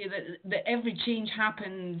with you that every change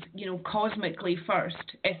happens, you know, cosmically first,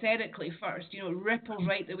 etherically first, you know, it ripples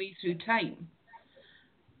right the way through time,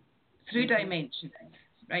 through dimensions,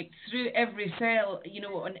 right, through every cell, you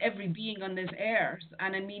know, and every being on this earth.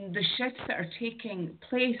 And I mean, the shifts that are taking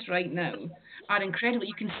place right now are incredible.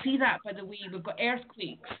 You can see that by the way we've got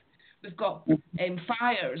earthquakes, we've got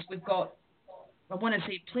fires, we've got, I want to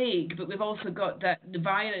say plague, but we've also got the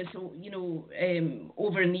virus, you know,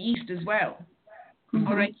 over in the east as well.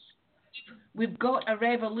 All right, we've got a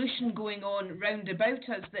revolution going on round about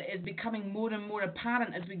us that is becoming more and more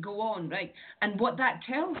apparent as we go on, right? And what that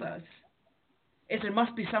tells us is there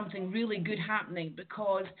must be something really good happening,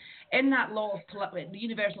 because in that law of the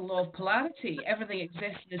universal law of polarity, everything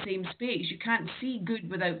exists in the same space. You can't see good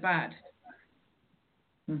without bad.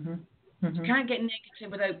 You can't get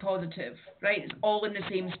negative without positive, right? It's all in the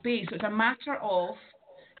same space. So it's a matter of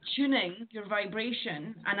tuning your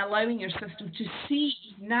vibration and allowing your system to see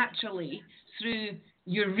naturally through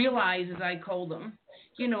your realize, as I call them,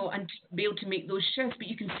 you know, and to be able to make those shifts. But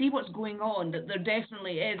you can see what's going on, that there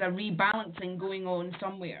definitely is a rebalancing going on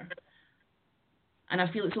somewhere. And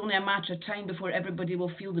I feel it's only a matter of time before everybody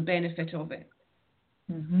will feel the benefit of it.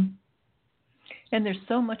 And there's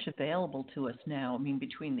so much available to us now. I mean,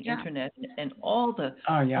 between the internet and all the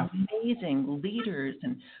amazing leaders,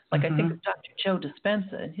 and like I think of Dr. Joe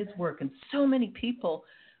Dispenza and his work, and so many people,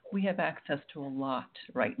 we have access to a lot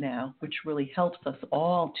right now, which really helps us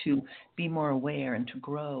all to be more aware and to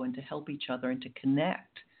grow and to help each other and to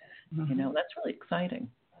connect. You know, that's really exciting.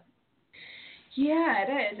 Yeah,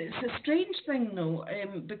 it is. It's a strange thing, though,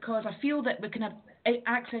 because I feel that we can have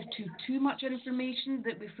access to too much information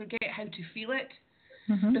that we forget how to feel it,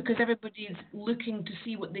 because everybody's looking to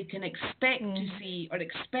see what they can expect to see or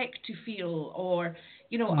expect to feel, or,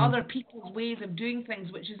 you know, other people's ways of doing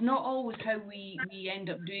things, which is not always how we end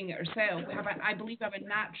up doing it ourselves. I believe we have a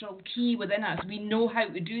natural key within us. We know how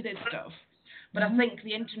to do this stuff. But I think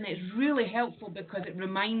the internet is really helpful because it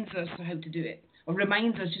reminds us how to do it, or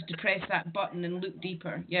reminds us just to press that button and look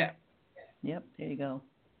deeper. Yeah. Yep, there you go.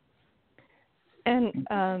 And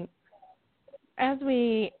as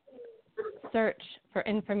we search for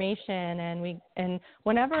information and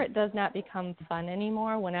whenever it does not become fun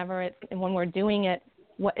anymore, when we're doing it,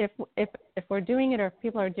 if we're doing it or if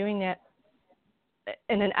people are doing it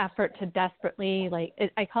in an effort to desperately,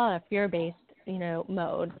 I call it a fear-based,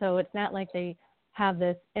 mode. So it's not like they have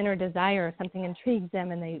this inner desire or something intrigues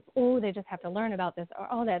them and they just have to learn about this, or,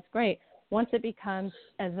 oh, that's great. Once it becomes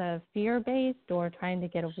as a fear-based or trying to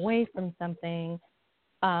get away from something,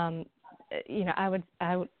 I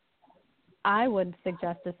would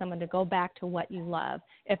suggest to someone to go back to what you love.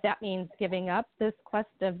 If that means giving up this quest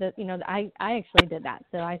of I actually did that.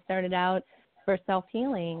 So I started out for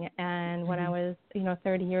self-healing, and when I was,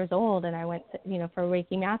 30 years old, and I went, for a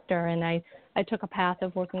Reiki master, and I took a path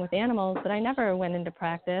of working with animals, but I never went into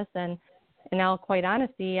practice. And in all quite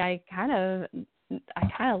honesty, I kind of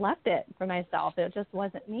left it for myself. It just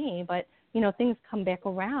wasn't me, but things come back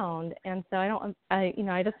around. And so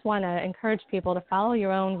I just want to encourage people to follow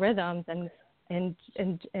your own rhythms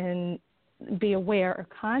and be aware or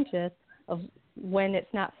conscious of when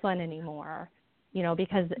it's not fun anymore,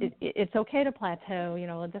 because it's okay to plateau.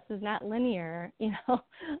 This is not linear.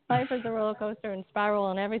 Life is a roller coaster and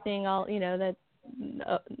spiral and everything, all, that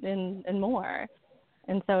and more.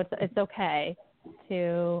 And so it's okay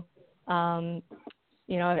to,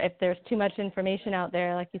 if there's too much information out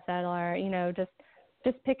there, like you said, or,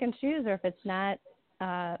 just pick and choose, or if it's not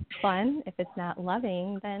fun, if it's not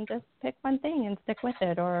loving, then just pick one thing and stick with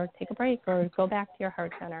it, or take a break, or go back to your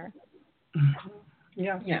heart center.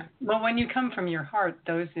 Yeah. Well, when you come from your heart,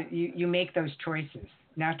 you make those choices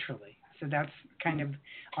naturally. So that's kind of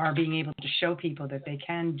our being able to show people that they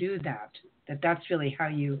can do that. That's really how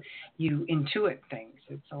you intuit things.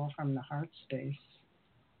 It's all from the heart space.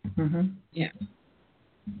 Mm-hmm. Yeah.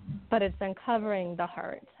 But it's uncovering the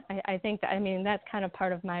heart. I think that's kind of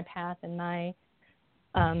part of my path and my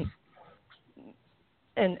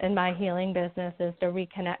in my healing business is to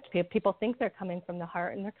reconnect people. People think they're coming from the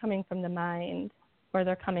heart and they're coming from the mind, or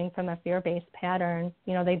they're coming from a fear-based pattern.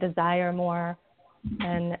 They desire more,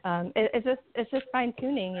 and it's just fine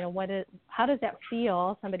tuning. How does that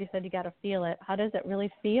feel? Somebody said you got to feel it. How does it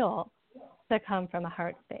really feel to come from a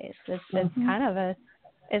heart space? It's kind of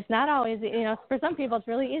it's not always, for some people it's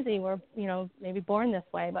really easy. We're, maybe born this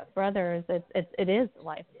way, but for others it is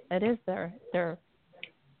life. It is their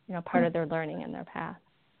part of their learning and their path.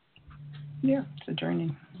 Yeah, it's a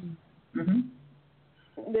journey.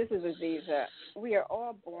 Mm-hmm. This is Aziza. We are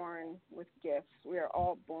all born with gifts. We are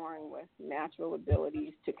all born with natural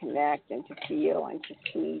abilities to connect and to feel and to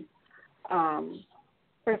see.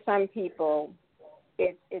 For some people,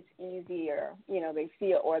 it's easier. They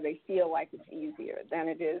feel like it's easier than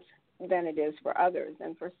it is for others.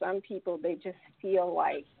 And for some people, they just feel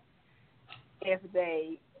like if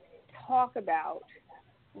they talk about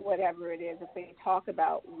whatever it is, if they talk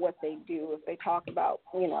about what they do, if they talk about,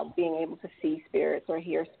 being able to see spirits or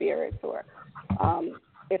hear spirits, or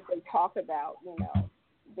if they talk about,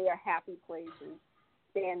 their happy places,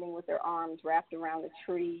 standing with their arms wrapped around a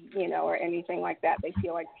tree, or anything like that, they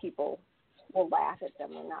feel like people will laugh at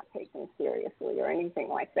them and not take them seriously or anything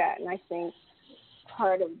like that. And I think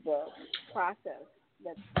part of the process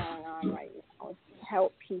that's going on right now is to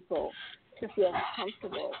help people to feel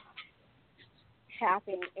comfortable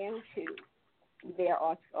tapping into their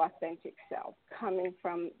authentic self, coming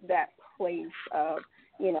from that place of,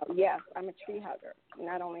 yes, I'm a tree hugger.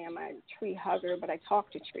 Not only am I a tree hugger, but I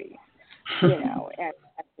talk to trees, and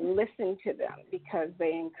listen to them because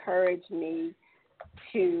they encourage me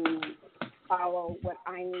to follow what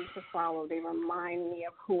I need to follow. They remind me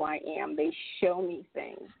of who I am. They show me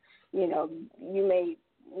things. You may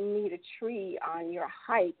meet a tree on your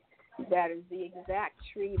hike that is the exact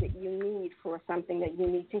tree that you need for something that you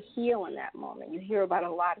need to heal in that moment. You hear about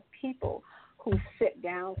a lot of people who sit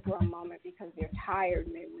down for a moment because they're tired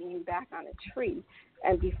and they lean back on a tree,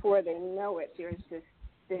 and before they know it, there's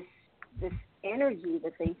this energy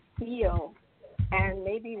that they feel, and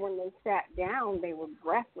maybe when they sat down they were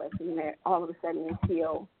breathless and then all of a sudden they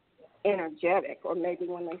feel energetic, or maybe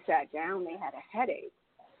when they sat down they had a headache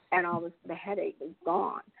and the headache is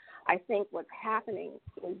gone. I think what's happening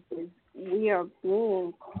is we are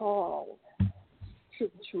being called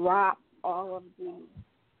to drop all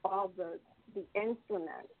the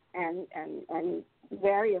instruments and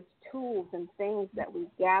various tools and things that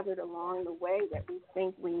we've gathered along the way that we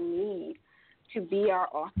think we need to be our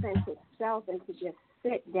authentic self, and to just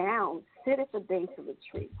sit at the base of a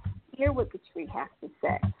tree, hear what the tree has to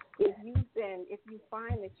say. If you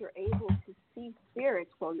find that you're able to see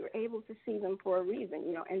spirits, well, you're able to see them for a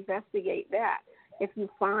reason. Investigate that. if you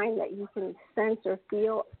find that you can sense or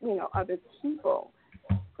feel, other people,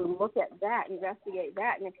 look at that, investigate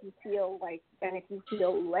that, and if you feel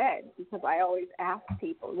led, because I always ask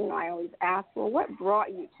people, well, what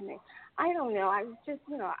brought you to me? I don't know. I was just,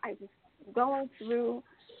 I was going through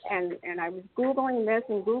and I was Googling this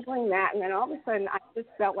and Googling that, and then all of a sudden I just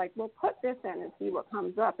felt like, well, put this in and see what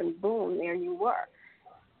comes up, and boom, there you were.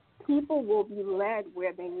 People will be led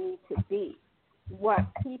where they need to be. What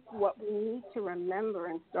we need to remember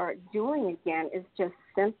and start doing again is just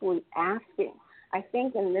simply asking. I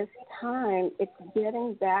think in this time, it's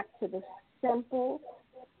getting back to the simple,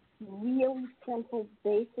 really simple,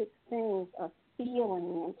 basic things of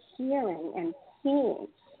feeling and hearing and seeing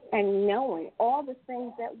and knowing all the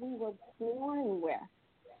things that we were born with,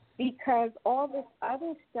 because all this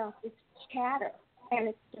other stuff is chatter and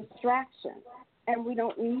it's distraction, and we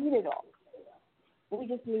don't need it all. We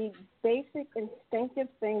just need basic instinctive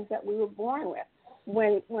things that we were born with.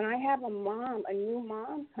 When I have a new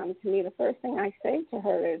mom come to me, the first thing I say to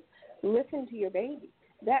her is, listen to your baby.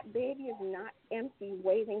 That baby is not empty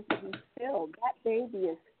waiting to be filled. That baby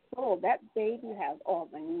is full. That baby has all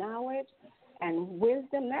the knowledge and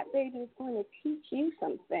wisdom. That baby is going to teach you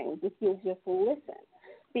some things if you'll just listen.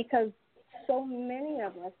 Because so many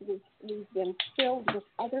of us, we've been filled with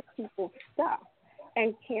other people's stuff.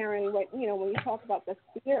 And Karen, when you talk about the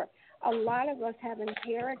fear, a lot of us have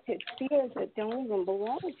inherited fears that don't even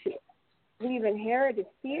belong to us. We've inherited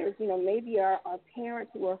fears. Maybe our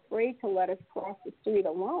parents were afraid to let us cross the street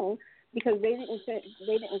alone because they didn't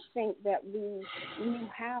think that we knew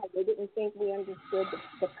how. They didn't think we understood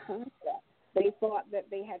the concept. They thought that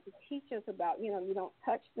they had to teach us about, you don't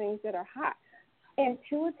touch things that are hot.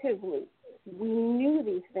 Intuitively, we knew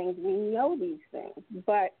these things. We know these things.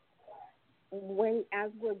 But as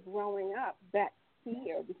we're growing up, that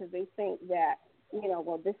fear, because they think that,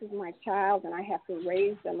 well, this is my child and I have to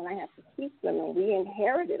raise them and I have to teach them, and we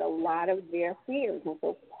inherited a lot of their fears. And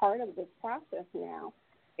so part of this process now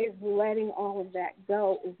is letting all of that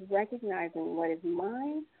go, is recognizing what is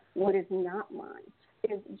mine, what is not mine,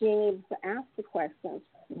 is being able to ask the questions,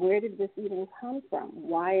 where did this even come from?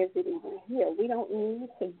 Why is it even here? We don't need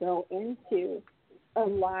to go into a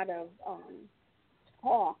lot of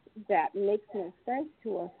talk that makes no sense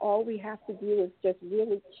to us. All we have to do is just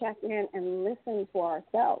really check in and listen for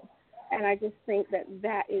ourselves. And I just think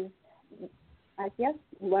that is, I guess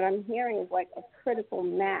what I'm hearing is like a critical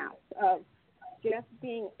mass of just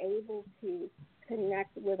being able to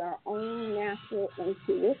connect with our own natural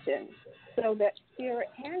intuition so that spirit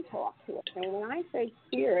can talk to us. And when I say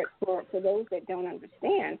spirit, for those that don't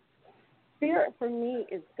understand, spirit for me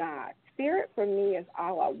is God. Spirit for me is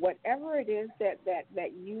Allah, whatever it is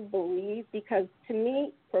that you believe, because for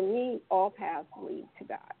me, all paths lead to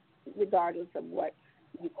God, regardless of what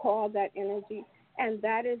you call that energy. And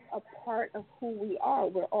that is a part of who we are.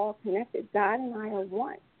 We're all connected. God and I are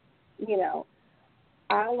one.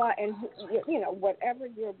 Allah and, whatever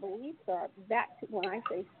your beliefs are, when I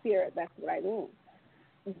say spirit, that's what I mean.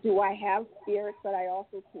 Do I have spirits that I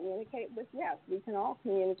also communicate with? Yes, we can all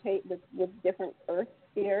communicate with different earth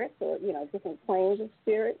spirits or, different planes of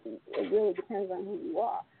spirit. It really depends on who you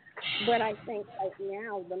are. But I think right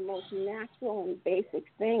now the most natural and basic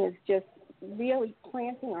thing is just really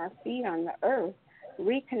planting our feet on the earth,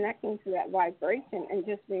 reconnecting to that vibration, and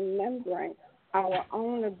just remembering our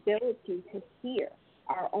own ability to hear,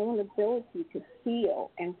 our own ability to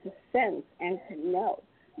feel and to sense and to know.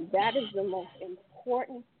 That is the most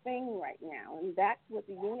important thing right now, and that's what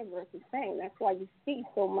the universe is saying. That's why you see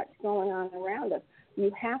so much going on around us.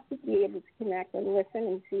 You have to be able to connect and listen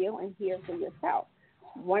and feel and hear for yourself.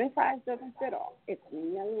 One size doesn't fit all. It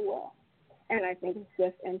never will. And I think it's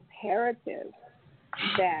just imperative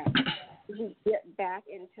that we get back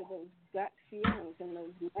into those gut feelings and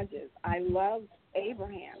those nudges. I love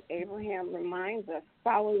Abraham. Abraham reminds us,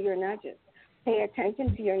 follow your nudges. Pay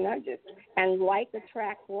attention to your nudges. And like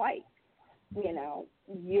attracts like.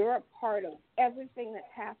 You're a part of everything that's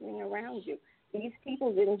happening around you. These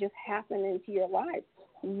people didn't just happen into your life.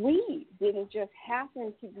 We didn't just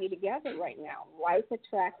happen to be together right now. Like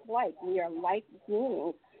attracts like. We are like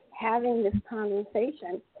beings having this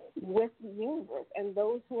conversation with the universe. And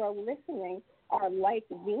those who are listening are like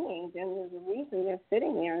beings, and there's a reason they're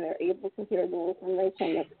sitting there and they're able to hear the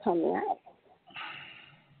information that's coming out.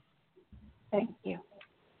 Thank you.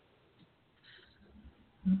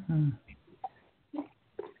 Mm-hmm.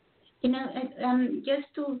 Just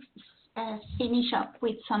to finish up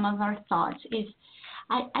with some of our thoughts is,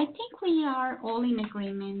 I think we are all in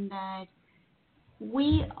agreement that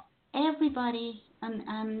everybody,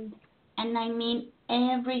 and I mean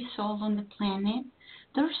every soul on the planet,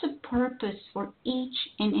 there's a purpose for each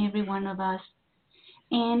and every one of us.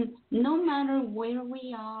 And no matter where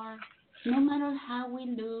we are, no matter how we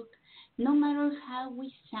look, no matter how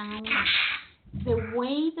we sound, the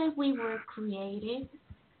way that we were created,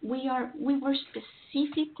 we were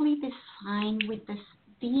specifically designed with this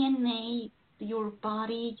DNA, your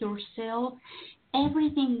body, yourself,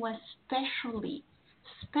 everything was specially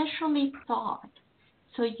thought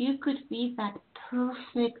so you could be that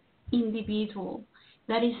perfect individual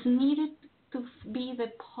that is needed to be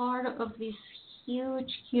the part of this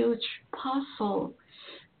huge puzzle.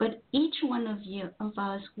 But each one of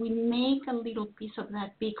us, we make a little piece of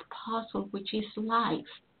that big puzzle, which is life.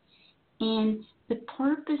 And the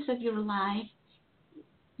purpose of your life,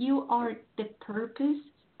 you are the purpose,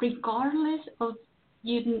 regardless of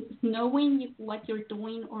you knowing what you're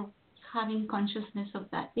doing or having consciousness of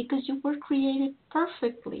that, because you were created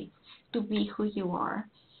perfectly to be who you are.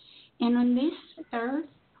 And on this earth,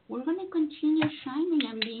 we're going to continue shining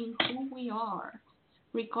and being who we are,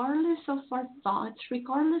 regardless of our thoughts,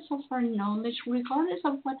 regardless of our knowledge, regardless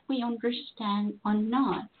of what we understand or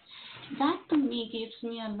not. That to me gives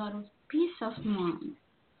me a lot of peace of mind,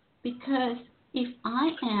 because if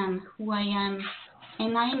I am who I am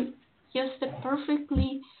and I'm just the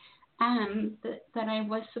perfectly am that I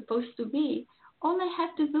was supposed to be, all I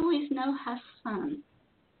have to do is now have fun.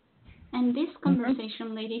 And this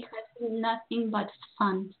conversation, lady, has been nothing but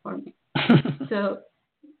fun for me. So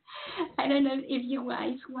I don't know if you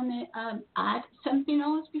guys want to add something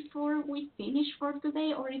else before we finish for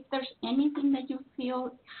today, or if there's anything that you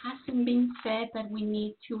feel hasn't been said that we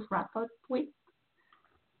need to wrap up with.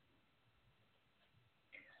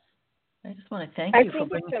 I just want to thank you for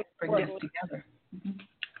bringing this together. Mm-hmm.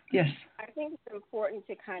 Yes. I think it's important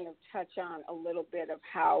to kind of touch on a little bit of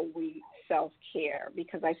how we self-care,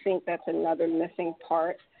 because I think that's another missing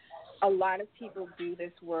part. A lot of people do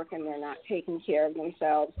this work and they're not taking care of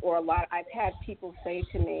themselves, or I've had people say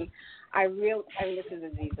to me, this is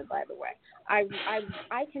Aziza, by the way,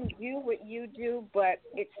 I can do what you do, but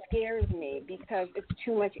it scares me because it's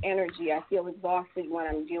too much energy. I feel exhausted when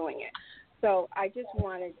I'm doing it. So I just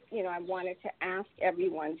wanted to ask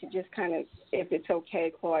everyone to just kind of, if it's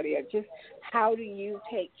okay, Claudia, just how do you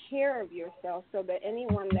take care of yourself so that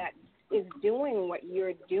anyone that is doing what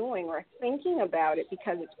you're doing or thinking about it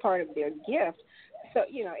because it's part of their gift, so,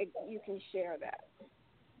 you can share that.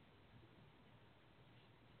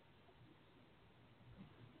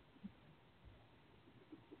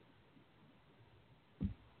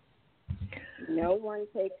 No one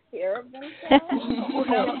takes care of themselves?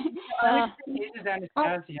 This is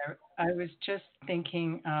Anastasia. I was just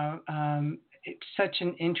thinking it's such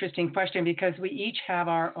an interesting question because we each have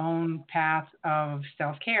our own path of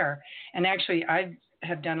self-care. And actually, I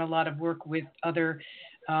have done a lot of work with other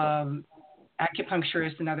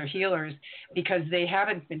acupuncturists and other healers because they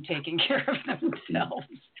haven't been taking care of themselves.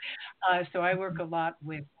 So I work a lot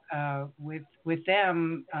with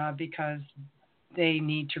them because they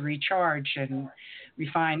need to recharge and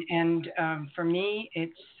refine. And for me,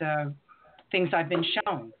 it's things I've been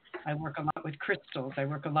shown. I work a lot with crystals. I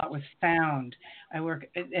work a lot with sound.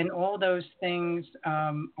 And all those things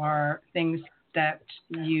are things that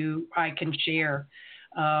I can share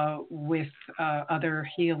with other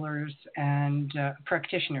healers and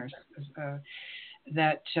practitioners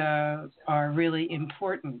that are really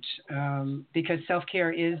important because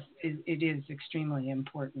self-care is extremely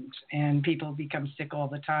important, and people become sick all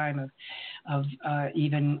the time of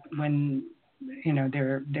even when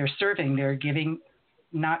they're serving, they're giving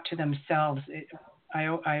not to themselves.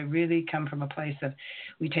 I really come from a place of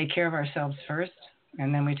we take care of ourselves first,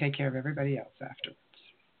 and then we take care of everybody else afterwards.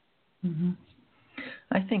 Mm-hmm.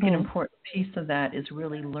 I think an important piece of that is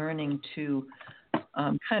really learning to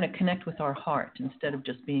kind of connect with our heart instead of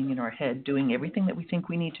just being in our head, doing everything that we think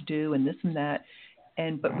we need to do and this and that,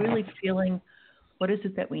 but really feeling what is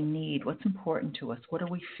it that we need, what's important to us, what do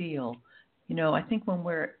we feel. I think when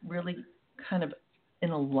we're really kind of in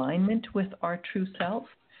alignment with our true self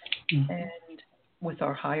and with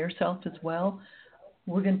our higher self as well,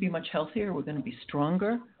 we're going to be much healthier, we're going to be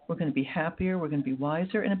stronger, we're going to be happier, we're going to be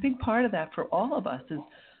wiser. And a big part of that for all of us is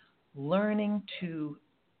learning to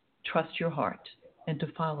trust your heart and to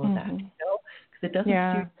follow that, because it doesn't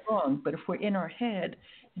steer you wrong. But if we're in our head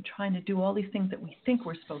and trying to do all these things that we think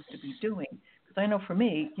we're supposed to be doing, because I know for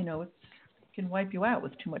me, it can wipe you out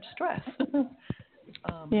with too much stress.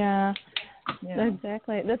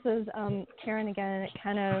 Exactly. This is Karen again. It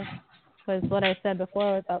kind of was what I said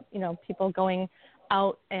before about, people going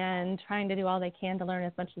out and trying to do all they can to learn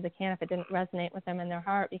as much as they can if it didn't resonate with them in their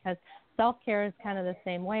heart, because self-care is kind of the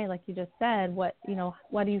same way, like you just said. What do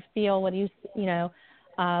you feel? What do you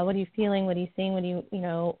What are you feeling? What are you seeing? What are you,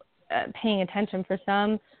 paying attention? For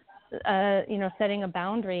some, setting a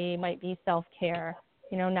boundary might be self-care.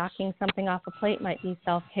 Knocking something off a plate might be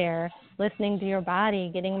self-care. Listening to your body,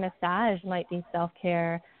 getting a massage might be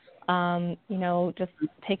self-care. Just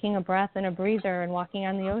taking a breath and a breather and walking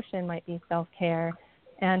on the ocean might be self-care.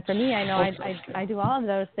 And for me, I know I do all of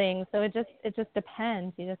those things. So it just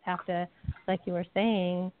depends. You just have to, like you were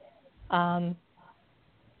saying, pay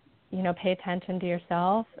attention to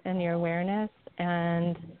yourself and your awareness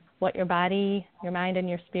and what your body, your mind, and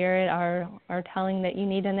your spirit are telling that you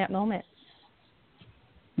need in that moment.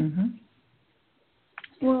 Mm-hmm.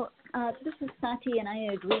 Well, this is Sati, and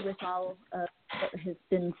I agree with all of what has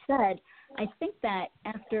been said. I think that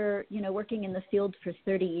after, working in the field for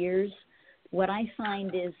 30 years, what I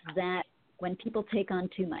find is that when people take on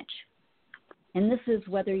too much, and this is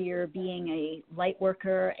whether you're being a light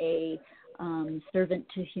worker, a servant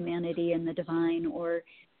to humanity and the divine, or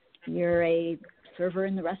you're a server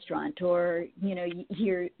in the restaurant, or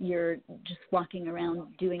you're just walking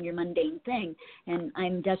around doing your mundane thing, and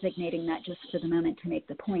I'm designating that just for the moment to make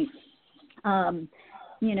the point.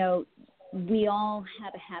 We all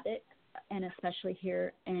have a habit, and especially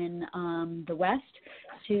here in the West,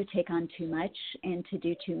 to take on too much and to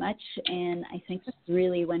do too much, and I think that's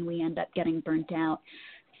really when we end up getting burnt out.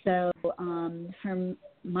 So from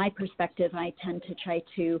my perspective, I tend to try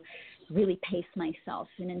to really pace myself,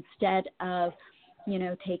 and instead of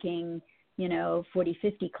taking 40,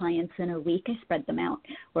 50 clients in a week, I spread them out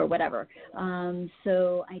or whatever.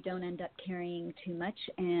 So I don't end up carrying too much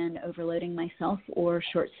and overloading myself or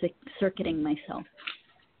short-circuiting myself.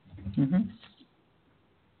 Mm-hmm.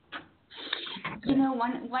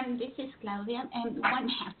 This is Claudia, and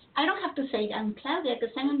I don't have to say I'm Claudia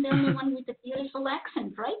because I'm the only one with a beautiful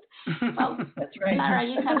accent, right? Well, that's right. Clara,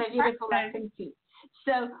 you have a beautiful accent too.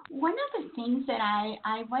 So one of the things that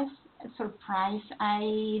I was surprised, I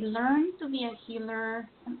learned to be a healer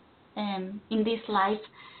in this life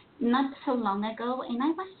not so long ago, and I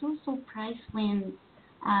was so surprised when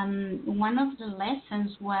one of the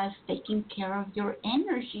lessons was taking care of your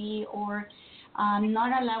energy, or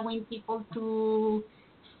not allowing people to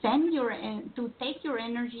take your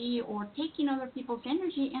energy or taking other people's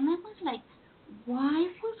energy. And I was like, why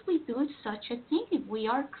would we do such a thing? If we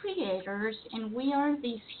are creators and we are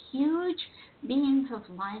these huge beings of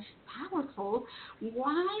life, powerful,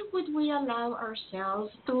 why would we allow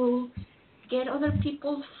ourselves to get other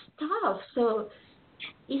people's stuff? So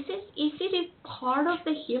is it a part of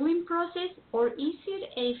the healing process, or is it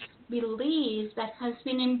a belief that has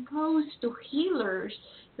been imposed to healers,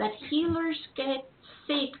 that healers get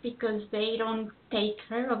sick because they don't take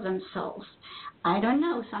care of themselves? I don't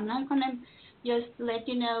know, so I'm not going to just let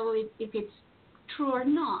you know if it's true or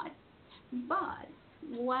not. But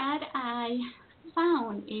what I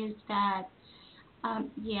found is that,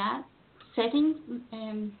 setting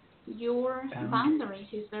your boundaries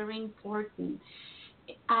is very important.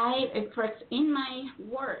 In my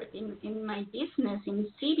work, in my business, in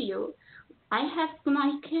CVU, I have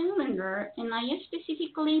my calendar, and I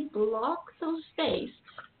specifically block those days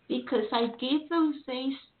because I give those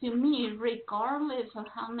days to me regardless of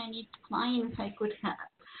how many clients I could have.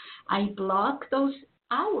 I block those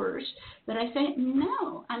hours that I say,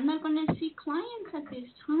 no, I'm not going to see clients at this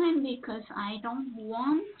time because I don't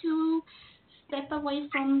want to step away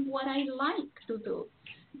from what I like to do.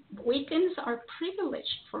 Weekends are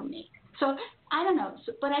privileged for me. So I don't know,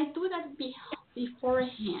 but I do that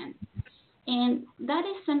beforehand. And that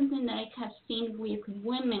is something that I have seen with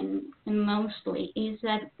women mostly, is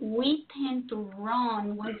that we tend to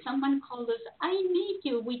run. When someone calls us, I need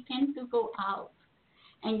you, we tend to go out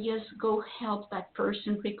and just go help that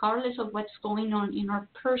person regardless of what's going on in our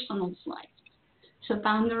personal life. So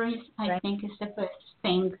boundaries, I think, is the best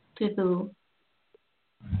thing to do.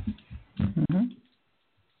 Mm-hmm.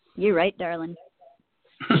 You're right, darling.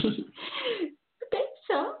 Okay,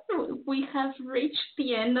 so we have reached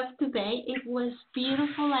the end of today. It was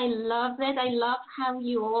beautiful. I love it. I love how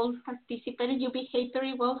you all participated. You behaved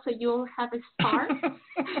very well, so you all have a star.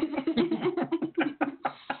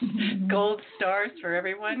 Gold stars for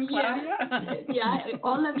everyone, Claudia. Yeah,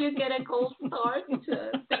 all of you get a gold star.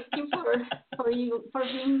 So thank you for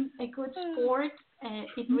being a good sport. I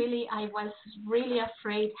was really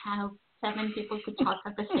afraid how 7 people could talk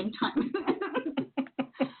at the same time.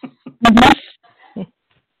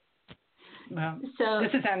 Well,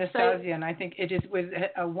 this is Anastasia, and I think it was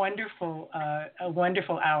a wonderful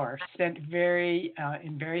hour spent in very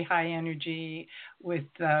high energy with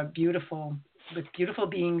beautiful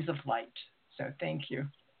beings of light. So thank you.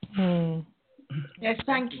 Yes,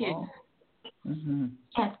 thank you. Mm-hmm.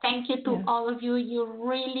 Yes, thank you to all of you. You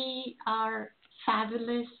really are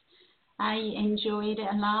fabulous. I enjoyed it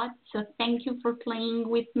a lot. So thank you for playing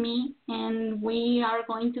with me. And we are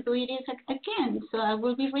going to do it again. So I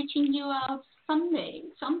will be reaching you out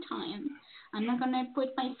sometime. I'm not going to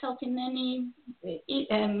put myself in any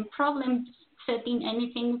problem setting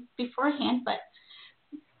anything beforehand, but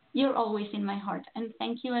you're always in my heart. And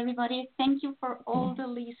thank you, everybody. Thank you for all the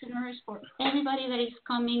listeners, for everybody that is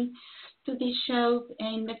coming to this show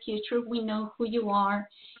in the future. We know who you are.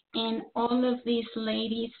 And all of these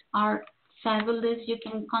ladies are fabulous. You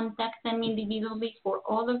can contact them individually for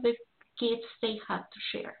all of the gifts they have to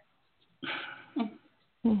share.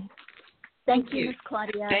 Thank you, Ms.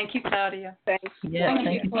 Claudia. Thank you, Claudia. Thank you,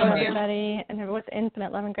 Claudia. Everybody, and with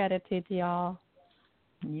infinite love and gratitude to y'all.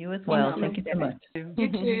 You as well. Thank you so much. You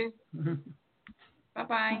too.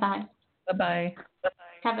 Bye-bye. Bye. Bye-bye.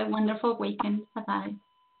 Have a wonderful weekend. Bye-bye.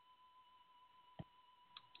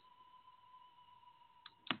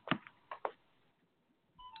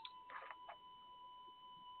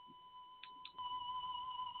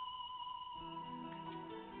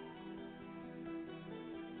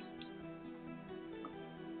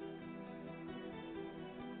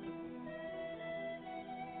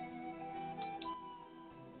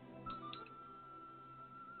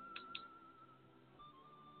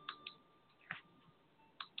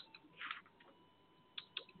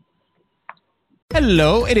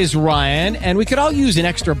 Hello, it is Ryan, and we could all use an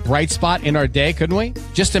extra bright spot in our day, couldn't we?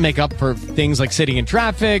 Just to make up for things like sitting in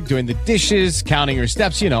traffic, doing the dishes, counting your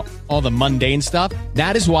steps, all the mundane stuff.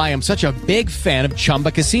 That is why I'm such a big fan of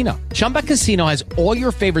Chumba Casino. Chumba Casino has all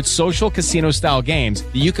your favorite social casino-style games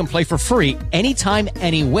that you can play for free anytime,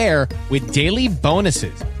 anywhere with daily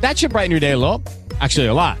bonuses. That should brighten your day a little. Actually,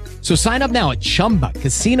 a lot. So sign up now at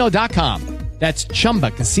ChumbaCasino.com. That's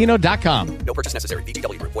ChumbaCasino.com. No purchase necessary.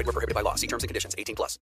 VGW Group. Void where prohibited by law. See terms and conditions. 18+.